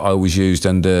red that I always used,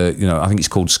 and I think it's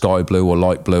called sky blue or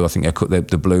light blue. I think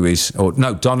the blue is, or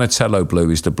no, Donatello blue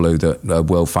is the blue that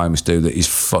world famous do. That is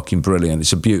fucking brilliant.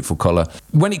 It's a beautiful colour.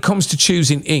 When it comes to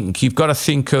choosing ink, you've got to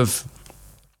think of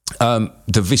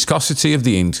the viscosity of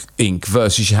the ink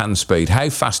versus your hand speed. How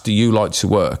fast do you like to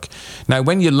work? Now,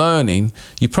 when you're learning,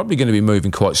 you're probably going to be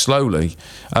moving quite slowly.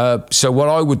 So what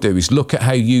I would do is look at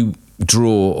how you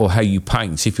draw or how you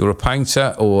paint. If you're a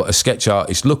painter or a sketch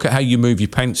artist, look at how you move your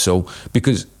pencil,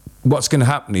 because what's going to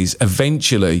happen is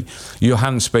eventually your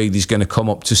hand speed is going to come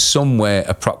up to somewhere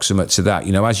approximate to that.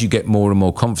 As you get more and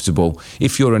more comfortable.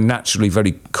 If you're a naturally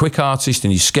very quick artist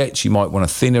and you sketch, you might want a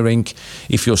thinner ink.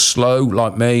 If you're slow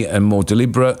like me and more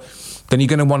deliberate, then you're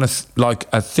going to want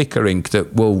a thicker ink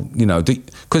that will,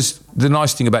 because the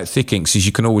nice thing about thick inks is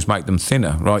you can always make them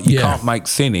thinner, right? You can't make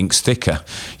thin inks thicker.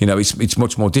 It's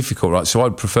much more difficult, right? So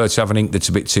I'd prefer to have an ink that's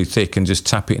a bit too thick and just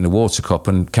tap it in a water cup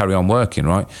and carry on working,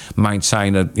 right?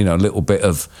 Maintain a little bit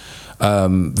of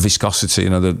viscosity,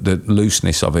 the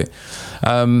looseness of it.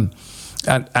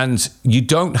 And you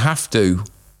don't have to,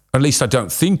 at least I don't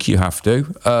think you have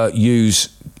to,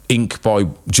 use ink by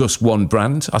just one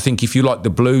brand. I think if you like the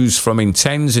blues from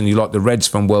Intense and you like the reds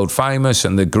from World Famous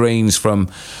and the greens from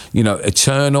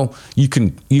Eternal, you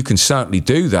can certainly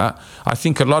do that. I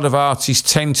think a lot of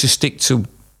artists tend to stick to,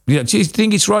 do you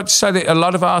think it's right to say that a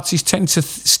lot of artists tend to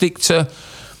stick to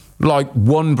like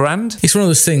one brand? It's one of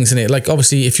those things, isn't it? Like,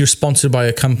 obviously if you're sponsored by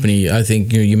a company, I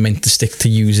think you're meant to stick to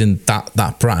using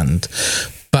that brand.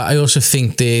 But I also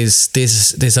think there's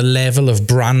a level of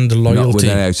brand loyalty.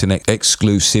 Not without an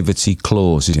exclusivity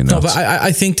clause, No, but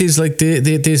I think there's like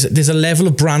there's a level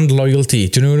of brand loyalty.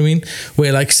 Do you know what I mean?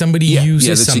 Where like somebody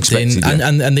uses something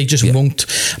and they just won't.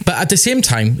 But at the same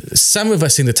time, some of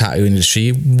us in the tattoo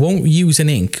industry won't use an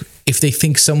ink if they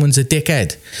think someone's a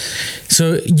dickhead.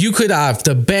 So you could have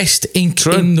the best ink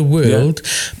in the world,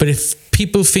 but if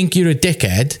people think you're a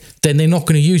dickhead, then they're not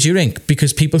going to use your ink,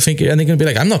 because people think, and they're going to be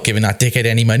like, I'm not giving that dickhead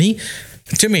any money.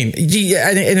 Do you mean?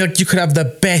 And like, you could have the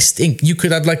best ink. You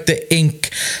could have like the ink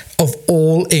of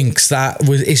all inks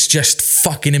is just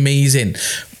fucking amazing,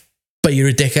 but you're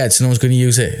a dickhead, so no one's going to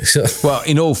use it. So. Well,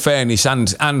 in all fairness,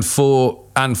 and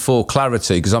for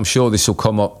clarity, because I'm sure this will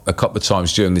come up a couple of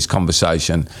times during this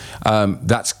conversation,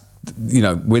 that's,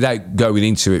 without going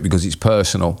into it because it's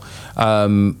personal,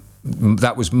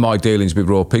 that was my dealings with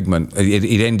Raw Pigment.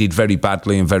 It ended very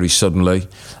badly and very suddenly,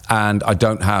 and I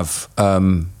don't have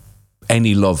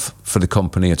any love for the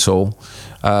company at all,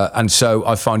 and so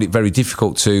I find it very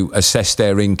difficult to assess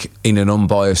their ink in an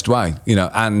unbiased way,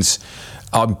 and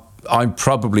I'm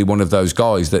probably one of those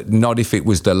guys that, not if it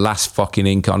was the last fucking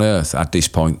ink on earth at this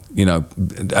point,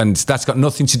 and that's got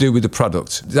nothing to do with the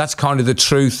product. That's kind of the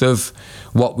truth of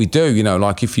what we do,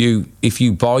 like if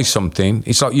you buy something,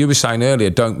 it's like you were saying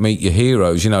earlier, don't meet your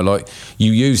heroes, like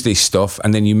you use this stuff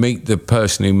and then you meet the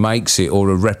person who makes it or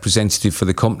a representative for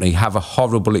the company, have a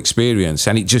horrible experience,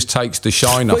 and it just takes the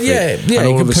shine off it. And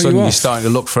all of a sudden you're starting to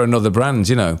look for another brand,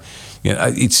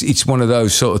 it's one of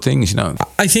those sort of things,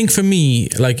 I think for me,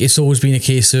 like, it's always been a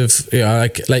case of,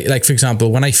 like for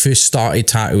example, when I first started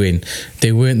tattooing,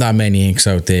 there weren't that many inks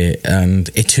out there, and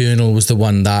Eternal was the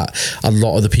one that a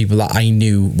lot of the people that I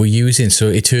knew were using. So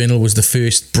Eternal was the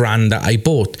first brand that I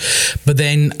bought. But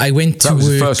then I went to work. That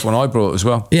was the first one I bought as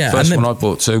well. Yeah, first one I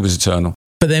bought too was Eternal.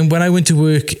 But then when I went to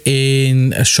work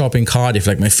in a shop in Cardiff,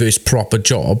 like my first proper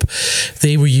job,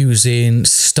 they were using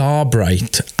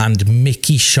Starbright and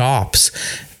Mickey Sharp's.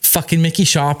 Fucking Mickey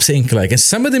Sharp's ink, like, and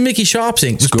some of the Mickey Sharp's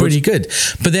ink was pretty good.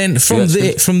 But then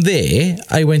from there,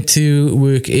 I went to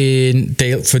work in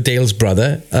for Dale's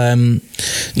brother,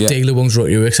 Dale who owns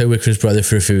Rotary Works. I worked for his brother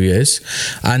for a few years,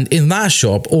 and in that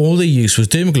shop, all they used was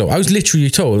Dermaglow. I was literally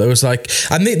told, I was like,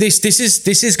 and this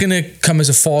is going to come as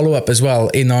a follow up as well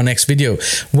in our next video.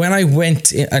 When I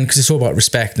went in, and because it's all about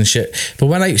respect and shit, but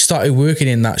when I started working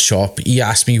in that shop, he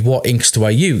asked me, what inks do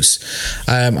I use?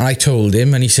 And I told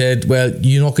him, and he said, well,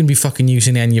 you're not going to be fucking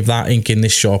using any of that ink in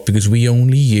this shop, because we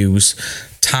only use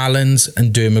Talons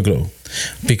and Dermaglow,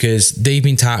 because they've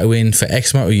been tattooing for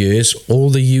X amount of years. All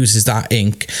they use is that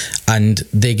ink, and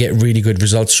they get really good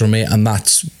results from it, and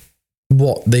that's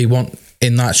what they want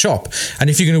in that shop.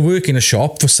 And if you're going to work in a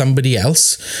shop for somebody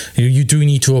else, you do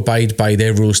need to abide by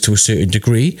their rules to a certain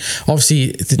degree.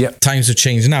 Obviously, times have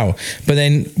changed now. But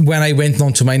then when I went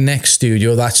on to my next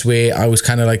studio, that's where I was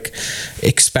kind of like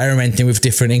experimenting with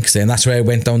different inks there. And that's where I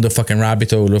went down the fucking rabbit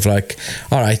hole of like,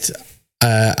 all right,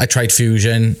 I tried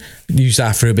Fusion, used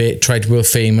that for a bit, tried World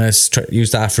Famous,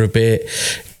 used that for a bit.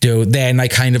 Then I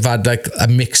kind of had like a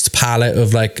mixed palette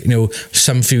of like,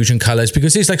 some Fusion colors,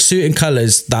 because there's like certain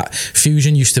colors that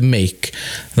Fusion used to make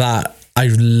that I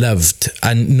loved,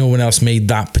 and no one else made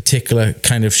that particular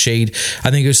kind of shade.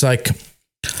 I think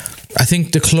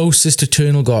the closest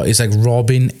Eternal got is like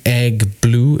Robin Egg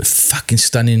Blue, fucking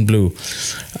stunning blue.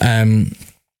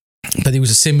 But there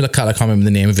was a similar color, I can't remember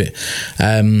the name of it.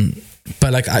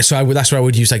 But like, that's where I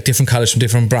would use like different colors from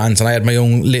different brands, and I had my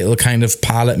own little kind of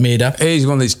palette made up. Here's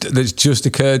one that's just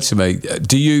occurred to me.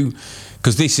 Do you?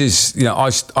 Because this is, I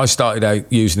started out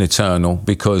using Eternal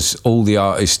because all the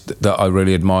artists that I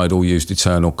really admired all used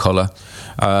Eternal colour,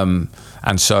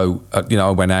 and so I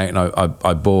went out and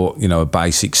I bought a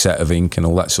basic set of ink and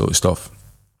all that sort of stuff,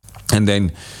 and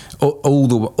then. All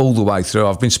the way through,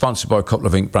 I've been sponsored by a couple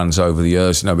of ink brands over the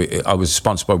years. I was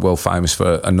sponsored by World Famous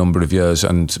for a number of years,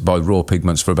 and by Raw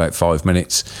Pigments for about 5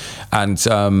 minutes. And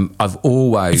I've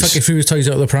always... It's like if you were toys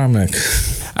out of the pram, Nick.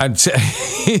 And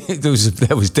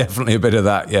there was definitely a bit of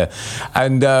that, yeah.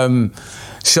 And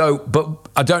but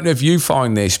I don't know if you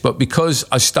find this, but because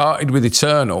I started with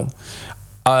Eternal,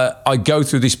 I go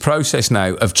through this process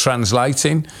now of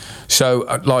translating. So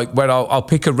like when I'll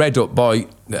pick a red up by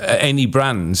any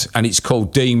brand and it's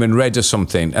called Demon Red or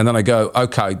something, and then I go,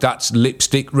 okay, that's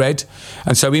lipstick red,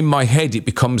 and so in my head it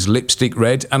becomes lipstick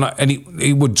red, and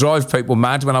it would drive people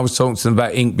mad when I was talking to them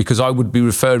about ink, because I would be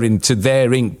referring to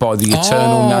their ink by the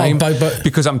Eternal name,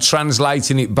 because I'm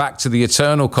translating it back to the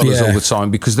Eternal colours all the time,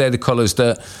 because they're the colours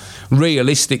that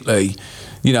realistically,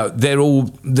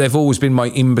 they've always been my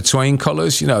in-between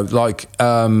colours, I've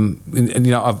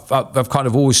kind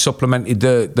of always supplemented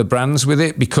the brands with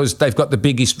it because they've got the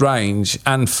biggest range,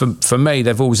 and for me,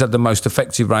 they've always had the most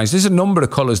effective range. There's a number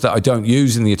of colours that I don't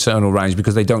use in the Eternal range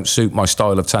because they don't suit my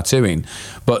style of tattooing,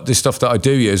 but the stuff that I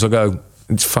do use, I go,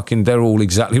 they're all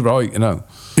exactly right,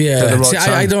 Yeah, right. See,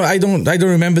 I don't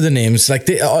remember the names. Like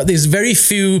there's very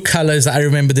few colours that I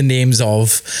remember the names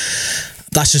of.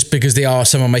 That's just because they are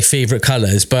some of my favourite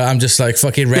colours, but I'm just like,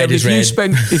 fucking red is red.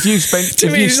 If you spent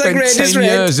 10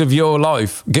 years of your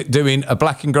life doing a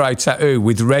black and grey tattoo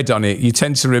with red on it, you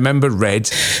tend to remember red.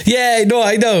 Yeah, no,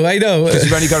 I know. Because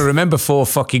you've only got to remember 4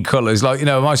 fucking colours. Like,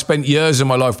 I spent years of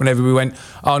my life whenever we went,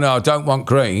 oh no, I don't want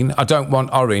green, I don't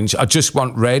want orange, I just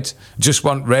want red. And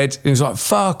it was like,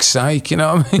 fuck's sake, you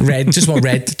know what I mean? Red, just want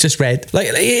red, just red. Like,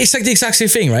 it's like the exact same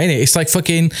thing, right? It's like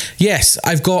fucking, yes,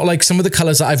 I've got like some of the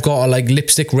colours that I've got are like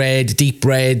lipstick red, deep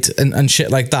red, and shit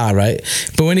like that, right?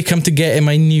 But when it come to getting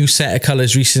my new set of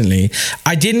colours recently,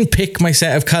 I didn't pick my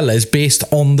set of colours based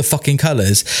on the fucking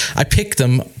colours. I picked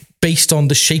them based on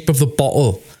the shape of the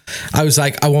bottle. I was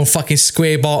like, I want fucking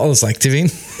square bottles, like, do you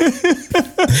mean?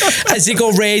 Has it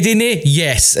got red in it?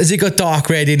 Yes. Has it got dark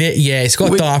red in it? Yeah, it's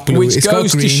got dark blue. Which it's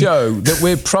goes got green. To show that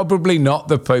we're probably not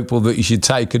the people that you should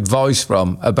take advice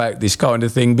from about this kind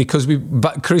of thing, because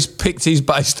Chris picked his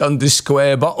based on the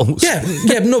square bottles.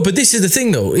 Yeah, no, but this is the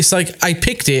thing though. It's like I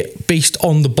picked it based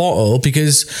on the bottle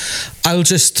because I'll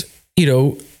just,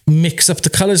 mix up the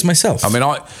colours myself. I mean,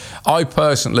 I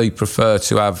personally prefer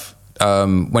to have...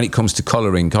 when it comes to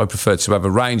colouring, I prefer to have a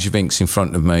range of inks in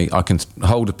front of me. I can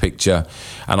hold a picture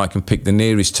and I can pick the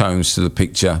nearest tones to the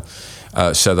picture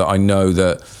so that I know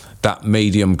that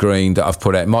medium green that I've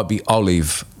put out, it might be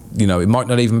olive, it might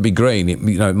not even be green,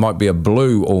 it might be a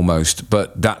blue almost,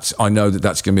 but I know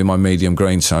that's going to be my medium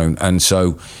green tone. And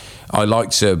so I like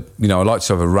to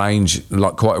have a range,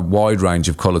 like quite a wide range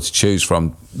of colour to choose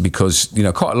from, because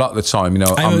quite a lot of the time,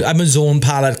 I'm a zone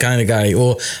palette kind of guy,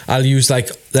 or I'll use like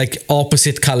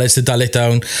opposite colours to dull it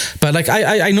down. But like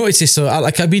I noticed this, so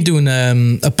I've been doing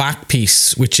a back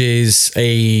piece which is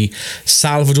a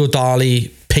Salvador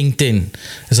Dali painting.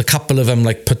 There's a couple of them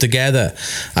like put together,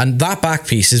 and that back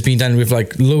piece has been done with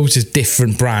like loads of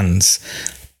different brands.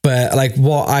 But like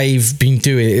what I've been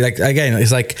doing, like again,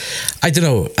 it's like, I don't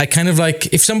know, I kind of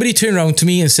like, if somebody turned around to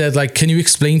me and said like, can you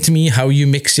explain to me how you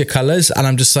mix your colours? And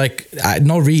I'm just like,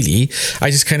 not really.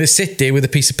 I just kind of sit there with a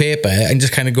piece of paper and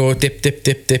just kind of go dip, dip,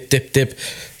 dip, dip, dip, dip.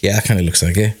 Yeah, that kind of looks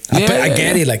like it. I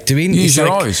get it, like, do you mean? Use your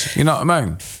eyes, you know what I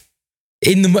mean?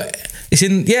 it's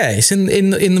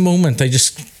in the moment. I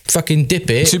just fucking dip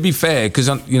it. To be fair, because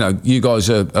a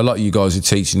lot of you guys are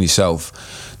teaching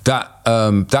yourself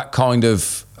that kind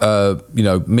of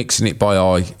mixing it by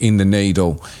eye in the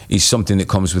needle is something that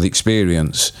comes with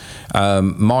experience.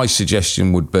 My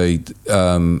suggestion would be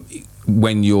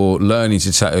when you're learning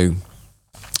to tattoo,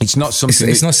 it's not something.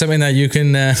 It's not something that you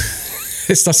can.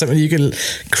 It's not something you can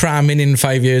cram in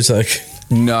 5 years. Like,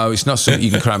 no, it's not something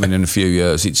you can cram in a few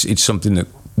years. It's something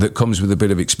that comes with a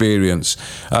bit of experience.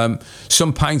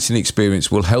 Some painting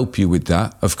experience will help you with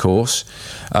that, of course.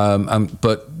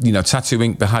 But tattoo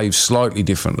ink behaves slightly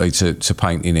differently to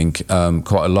painting ink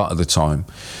quite a lot of the time.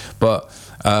 But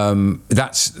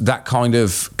that kind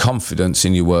of confidence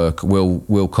in your work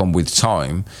will come with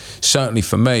time. Certainly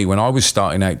for me, when I was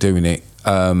starting out doing it,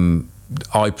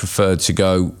 I preferred to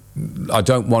go. I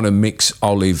don't want to mix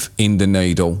olive in the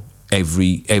needle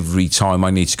every time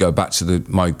I need to go back to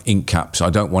my ink caps. I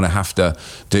don't want to have to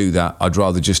do that. I'd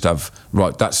rather just have,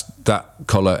 right, that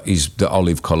colour is the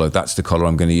olive colour. That's the colour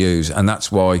I'm going to use. And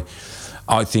that's why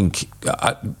I think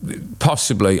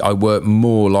possibly I work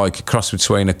more like a cross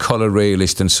between a colour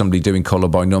realist and somebody doing colour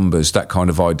by numbers, that kind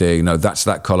of idea. That's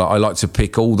that colour. I like to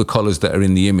pick all the colours that are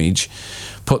in the image,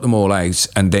 put them all out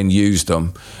and then use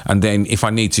them. And then if I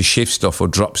need to shift stuff or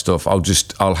drop stuff,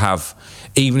 I'll have,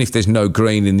 even if there's no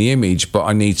green in the image, but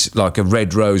I need like a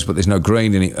red rose, but there's no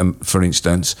green in it, for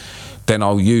instance, then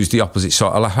I'll use the opposite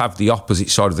side. I'll have the opposite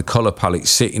side of the colour palette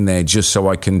sitting there just so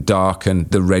I can darken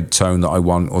the red tone that I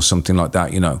want or something like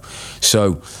that,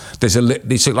 So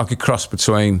it's like a cross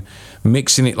between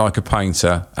mixing it like a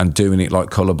painter and doing it like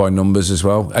colour by numbers as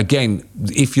well. Again,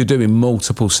 if you're doing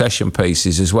multiple session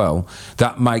pieces as well,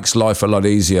 that makes life a lot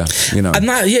easier, And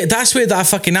that's where that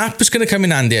fucking app is going to come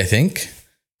in handy, I think.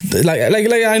 Like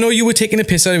I know you were taking a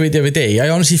piss out of it the other day. I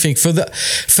honestly think for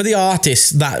the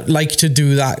artists that like to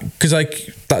do that, because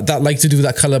that like to do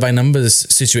that colour by numbers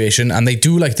situation, and they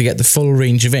do like to get the full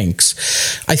range of inks,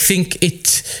 I think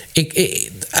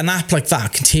an app like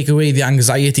that can take away the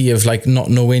anxiety of like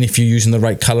not knowing if you're using the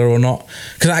right colour or not,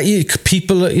 because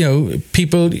people are going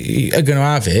to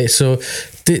have it. So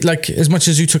like, as much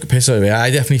as you took a piss out of it,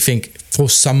 I definitely think for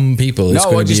some people it's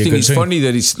going to be a good thing. I just think it's funny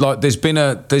that it's like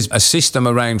there's a system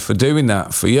around for doing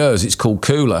that for years. It's called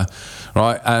Cooler,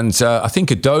 right? And I think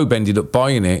Adobe ended up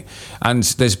buying it. And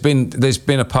there's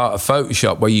been a part of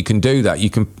Photoshop where you can do that. You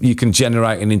can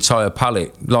generate an entire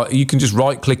palette. Like, you can just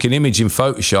right click an image in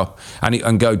Photoshop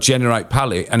and go generate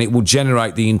palette, and it will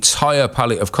generate the entire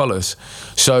palette of colours.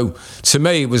 So to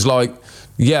me, it was like,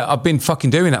 yeah, I've been fucking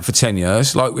doing that for 10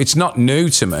 years. Like, it's not new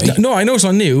to me. No, I know it's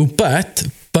not new, but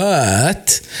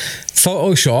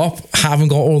Photoshop haven't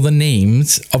got all the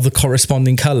names of the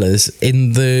corresponding colours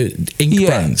in the ink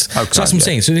brands. Okay, so that's what I'm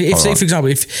saying. So if, say, for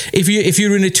example, if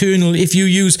you're in Eternal, if you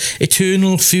use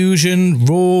Eternal, Fusion,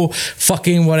 Raw,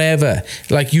 fucking whatever,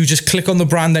 like, you just click on the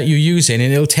brand that you're using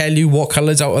and it'll tell you what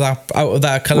colours out of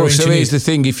that colour. Well, so here's the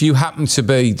thing: if you happen to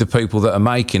be the people that are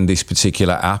making this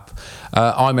particular app,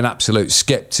 I'm an absolute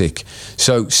skeptic.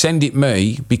 So send it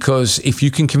me, because if you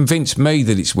can convince me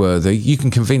that it's worthy, you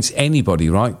can convince anybody,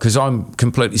 right? Because I'm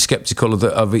completely skeptical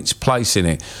of its place in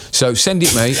it. So send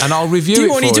it me and I'll review it for you.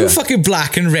 Do you only do fucking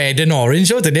black and red and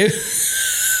orange, or do you?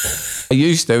 I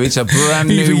used to. It's a brand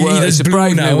new world. It's a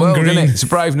brave new world, isn't it? It's a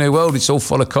brave new world. It's all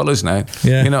full of colours now.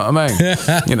 Yeah. You know what I mean?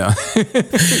 You know.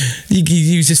 You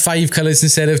use just 5 colours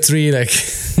instead of 3, like.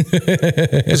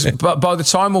 But by the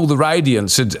time all the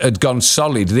radiants had gone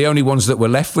solid, the only ones that were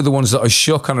left were the ones that I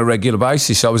shook on a regular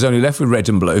basis. So I was only left with red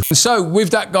and blue. And so with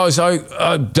that, guys,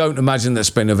 I don't imagine that's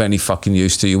been of any fucking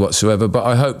use to you whatsoever, but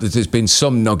I hope that there's been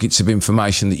some nuggets of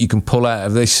information that you can pull out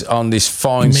of this on this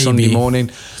fine Sunday morning.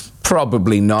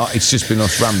 Probably not. It's just been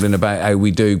us rambling about how we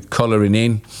do colouring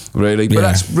in, really. But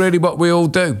that's really what we all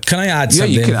do. Can I add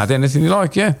something? Yeah, you can add anything you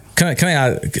like, yeah. Can I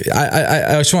add?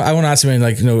 I want to add something,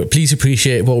 like, please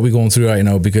appreciate what we're going through right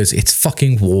now, because it's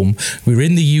fucking warm. We're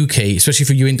in the UK, especially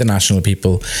for you international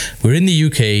people. We're in the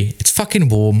UK. It's fucking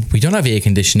warm. We don't have air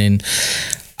conditioning.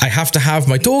 I have to have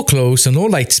my door closed so no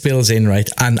light spills in, right?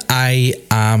 And I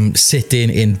am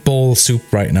sitting in ball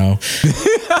soup right now.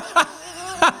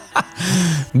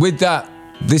 With that,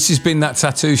 this has been That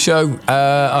Tattoo Show.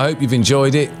 I hope you've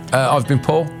enjoyed it. I've been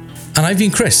Paul. And I've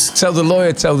been Chris. Tell the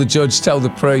lawyer, tell the judge, tell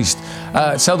the priest,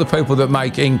 tell the people that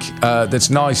make ink that's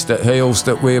nice, that heals,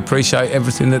 that we appreciate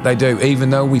everything that they do, even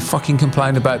though we fucking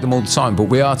complain about them all the time. But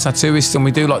we are tattooists and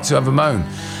we do like to have a moan.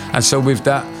 And so with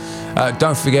that,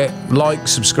 don't forget, like,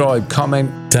 subscribe,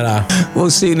 comment. Ta-da. We'll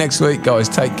see you next week, guys.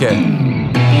 Take care.